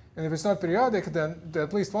 And if it's not periodic, then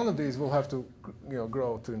at least one of these will have to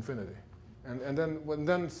grow to infinity. And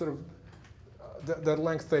then sort of that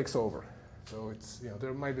length takes over. So it's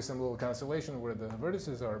there might be some little cancellation where the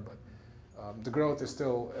vertices are, but the growth is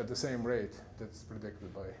still at the same rate that's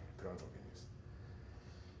predicted by Perron-Frobenius.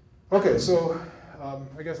 Okay, so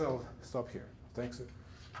I guess I'll stop here. Thanks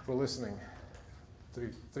for listening.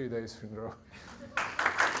 Three days in a row.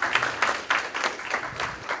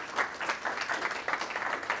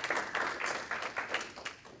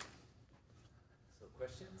 So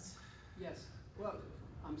questions? Yes. Well,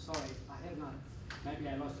 I'm sorry, I have not. Maybe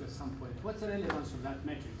I lost you at some point. What's the relevance of that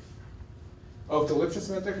metric? Of the Lipschitz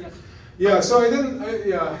metric? Yes. Yeah. So I didn't.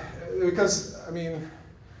 because I mean,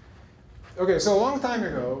 okay, so a long time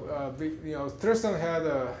ago,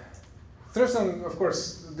 Thurston of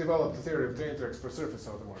course developed the theory of train tracks for surface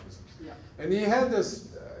automorphisms. Yeah. And he had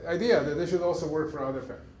this idea that they should also work for other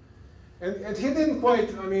fan. And he didn't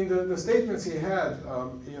quite, I mean, the statements he had,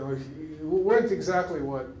 weren't exactly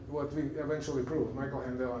what we eventually proved, Michael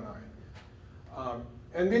Handel and I.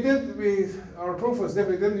 And our proof was that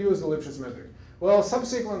we didn't use the Lipschitz metric. Well,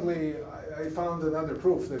 subsequently, I found another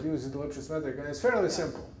proof that uses the Lipschitz metric, and it's fairly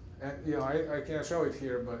simple. And I can't show it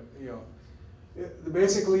here, but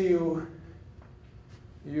basically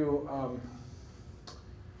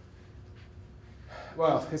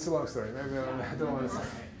well, it's a long story. Maybe I don't want to say.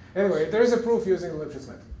 Anyway, there is a proof using the Lipschitz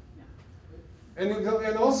metric.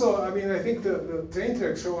 And also, I mean, I think the train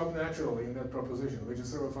tracks show up naturally in that proposition, which is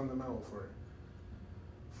sort of fundamental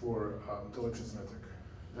for the Lipschitz metric.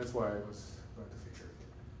 That's why I was going to feature it.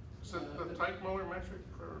 So the Teichmuller metric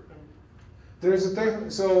for There's a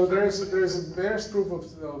there's a Bayes proof of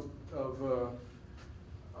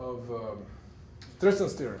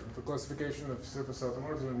Thurston's theorem for classification of surface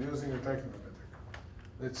automorphism using the Teichmuller metric.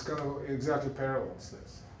 It's kind of exactly parallels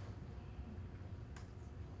this.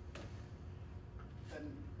 And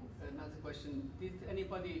another question: did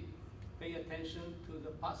anybody pay attention to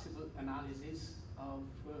the possible analysis of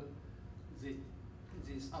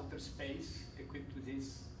this outer space equipped with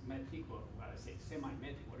this metric, or what I say,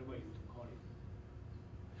 semi-metric, whatever you call it?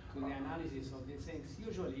 To the analysis of these things,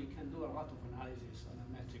 usually you can do a lot of analysis on a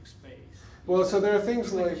metric space. Well, so there are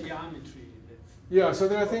things like geometry. Yeah, so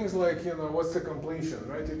there are things like, what's the completion,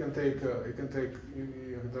 right? You can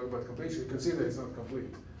talk about completion. You can see that it's not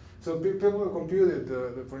complete. So people have computed,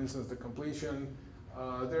 for instance, the completion.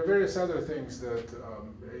 There are various other things that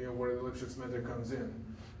where the Lipschitz metric comes in.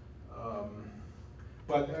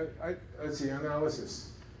 But let's see,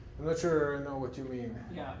 analysis. I'm not sure I know what you mean.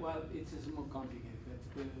 Yeah, well, it is more complicated.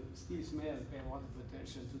 Steve Smith paid a lot of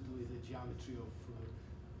attention to do with the geometry of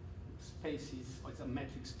spaces, or some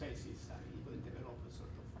metric spaces. Even develop a sort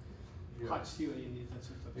of Hodge theory in it, that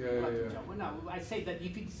sort of thing. Well, now, I say that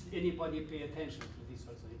if anybody pay attention to this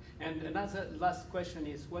sort of thing. And another last question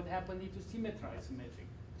is, what happened if you symmetrize a metric?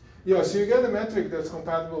 Yeah, so you get a metric that's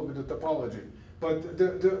compatible with the topology.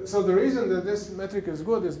 But so the reason that this metric is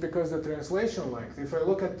good is because the translation length. If I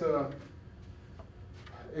look at the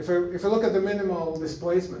if I look at the minimal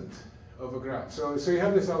displacement of a graph, so you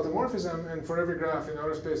have this automorphism, and for every graph in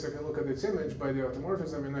outer space, I can look at its image by the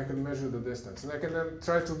automorphism, and I can measure the distance, and I can then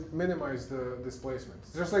try to minimize the displacement.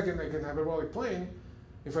 Just like in a hyperbolic plane,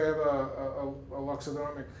 if I have a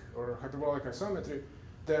loxodromic or hyperbolic isometry,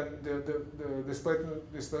 then the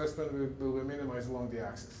displacement will be minimized along the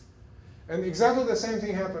axis. And exactly the same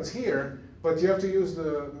thing happens here, but you have to use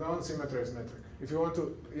the non-symmetrized metric. If you want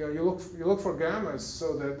to, you look for gammas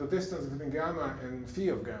so that the distance between gamma and phi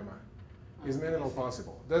of gamma is minimal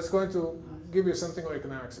possible. That's going to give you something like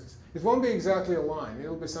an axis. It won't be exactly a line.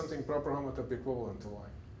 It'll be something proper homotope equivalent to line.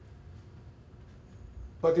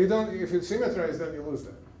 But you don't. If you symmetrize, then you lose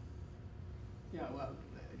that. Yeah, well,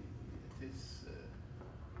 it is.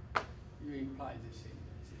 You imply this thing.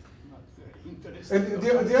 It's not very interesting.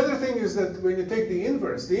 And the other thing is that when you take the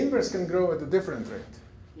inverse can grow at a different rate.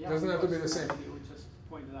 Yeah, doesn't have to be the same. You just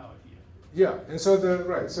pointed out here. Yeah, and so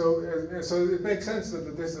so it makes sense that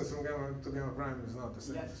the distance from gamma to gamma prime is not the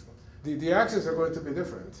same. Yes. The axes are going to be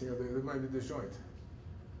different. They might be disjoint.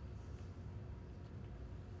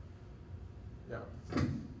 Yeah. I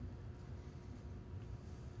think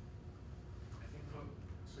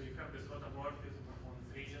so you have this automorphism on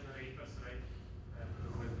three generators, right?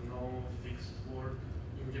 With no fixed word.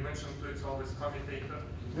 In dimension 2, it's always commutator.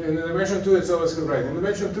 In dimension 2, it's always right. In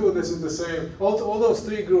dimension 2, this is the same. All those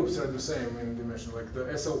three groups are the same in dimension, like the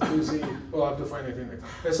SL2Z, well, up to finite index.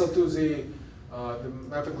 SL2Z, the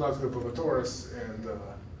mapping class group of a torus, and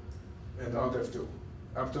out F2.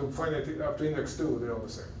 Up to index 2, they're all the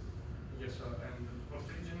same. Yes, and for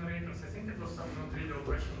three generators, I think it was some non-trivial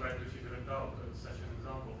question, right, to figure it out, such an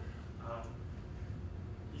example.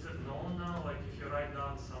 Is it known now, like if you write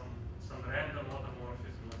down some random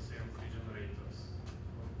automorphism, let's say on three generators,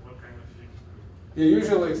 what kind of fixed group? Yeah,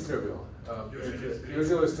 usually it's trivial.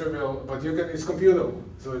 Usually it's trivial, but it's computable,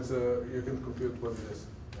 so you can compute what it is.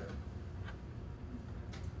 Yeah.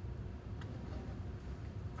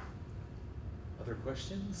 Other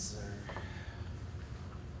questions?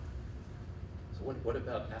 So what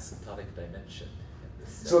about asymptotic dimension?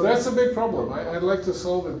 So that's a big problem. I'd like to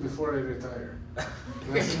solve it before I retire.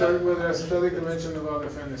 Whether the asymptotic dimension of our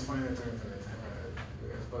FN is finite or infinite,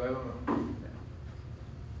 but I don't know.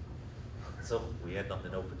 So we end on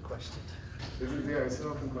an open question. Yeah, it's an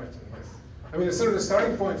open question, yes. I mean, it's sort of the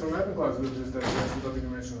starting point for mapping clouds, which is that the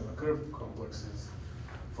multi-dimensional curve complex is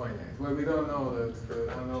finite. Well, we don't know that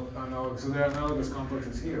so there are analogous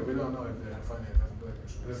complexes here. We don't know if they're finite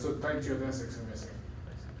multi-dimensional. That's what type geodesics are missing.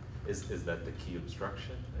 Is that the key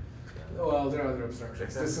obstruction? Well, there are other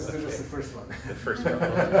abstractions. This is just the first one. The first one.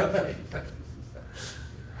 Okay.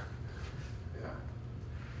 Yeah.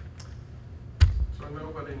 So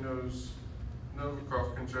nobody knows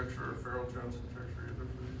Novikov conjecture or Farrell-Jones conjecture either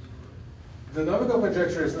for these? The Novikov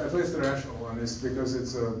conjecture is at least the rational one, is because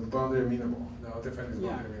it's boundary amenable. The artifact is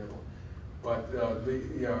boundary amenable. But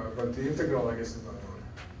the integral, I guess, is not known.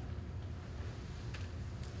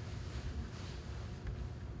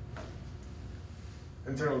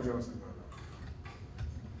 And Farrell-Jones is not known.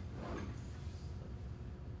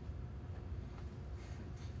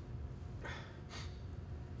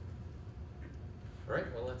 All right,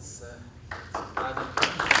 well, let's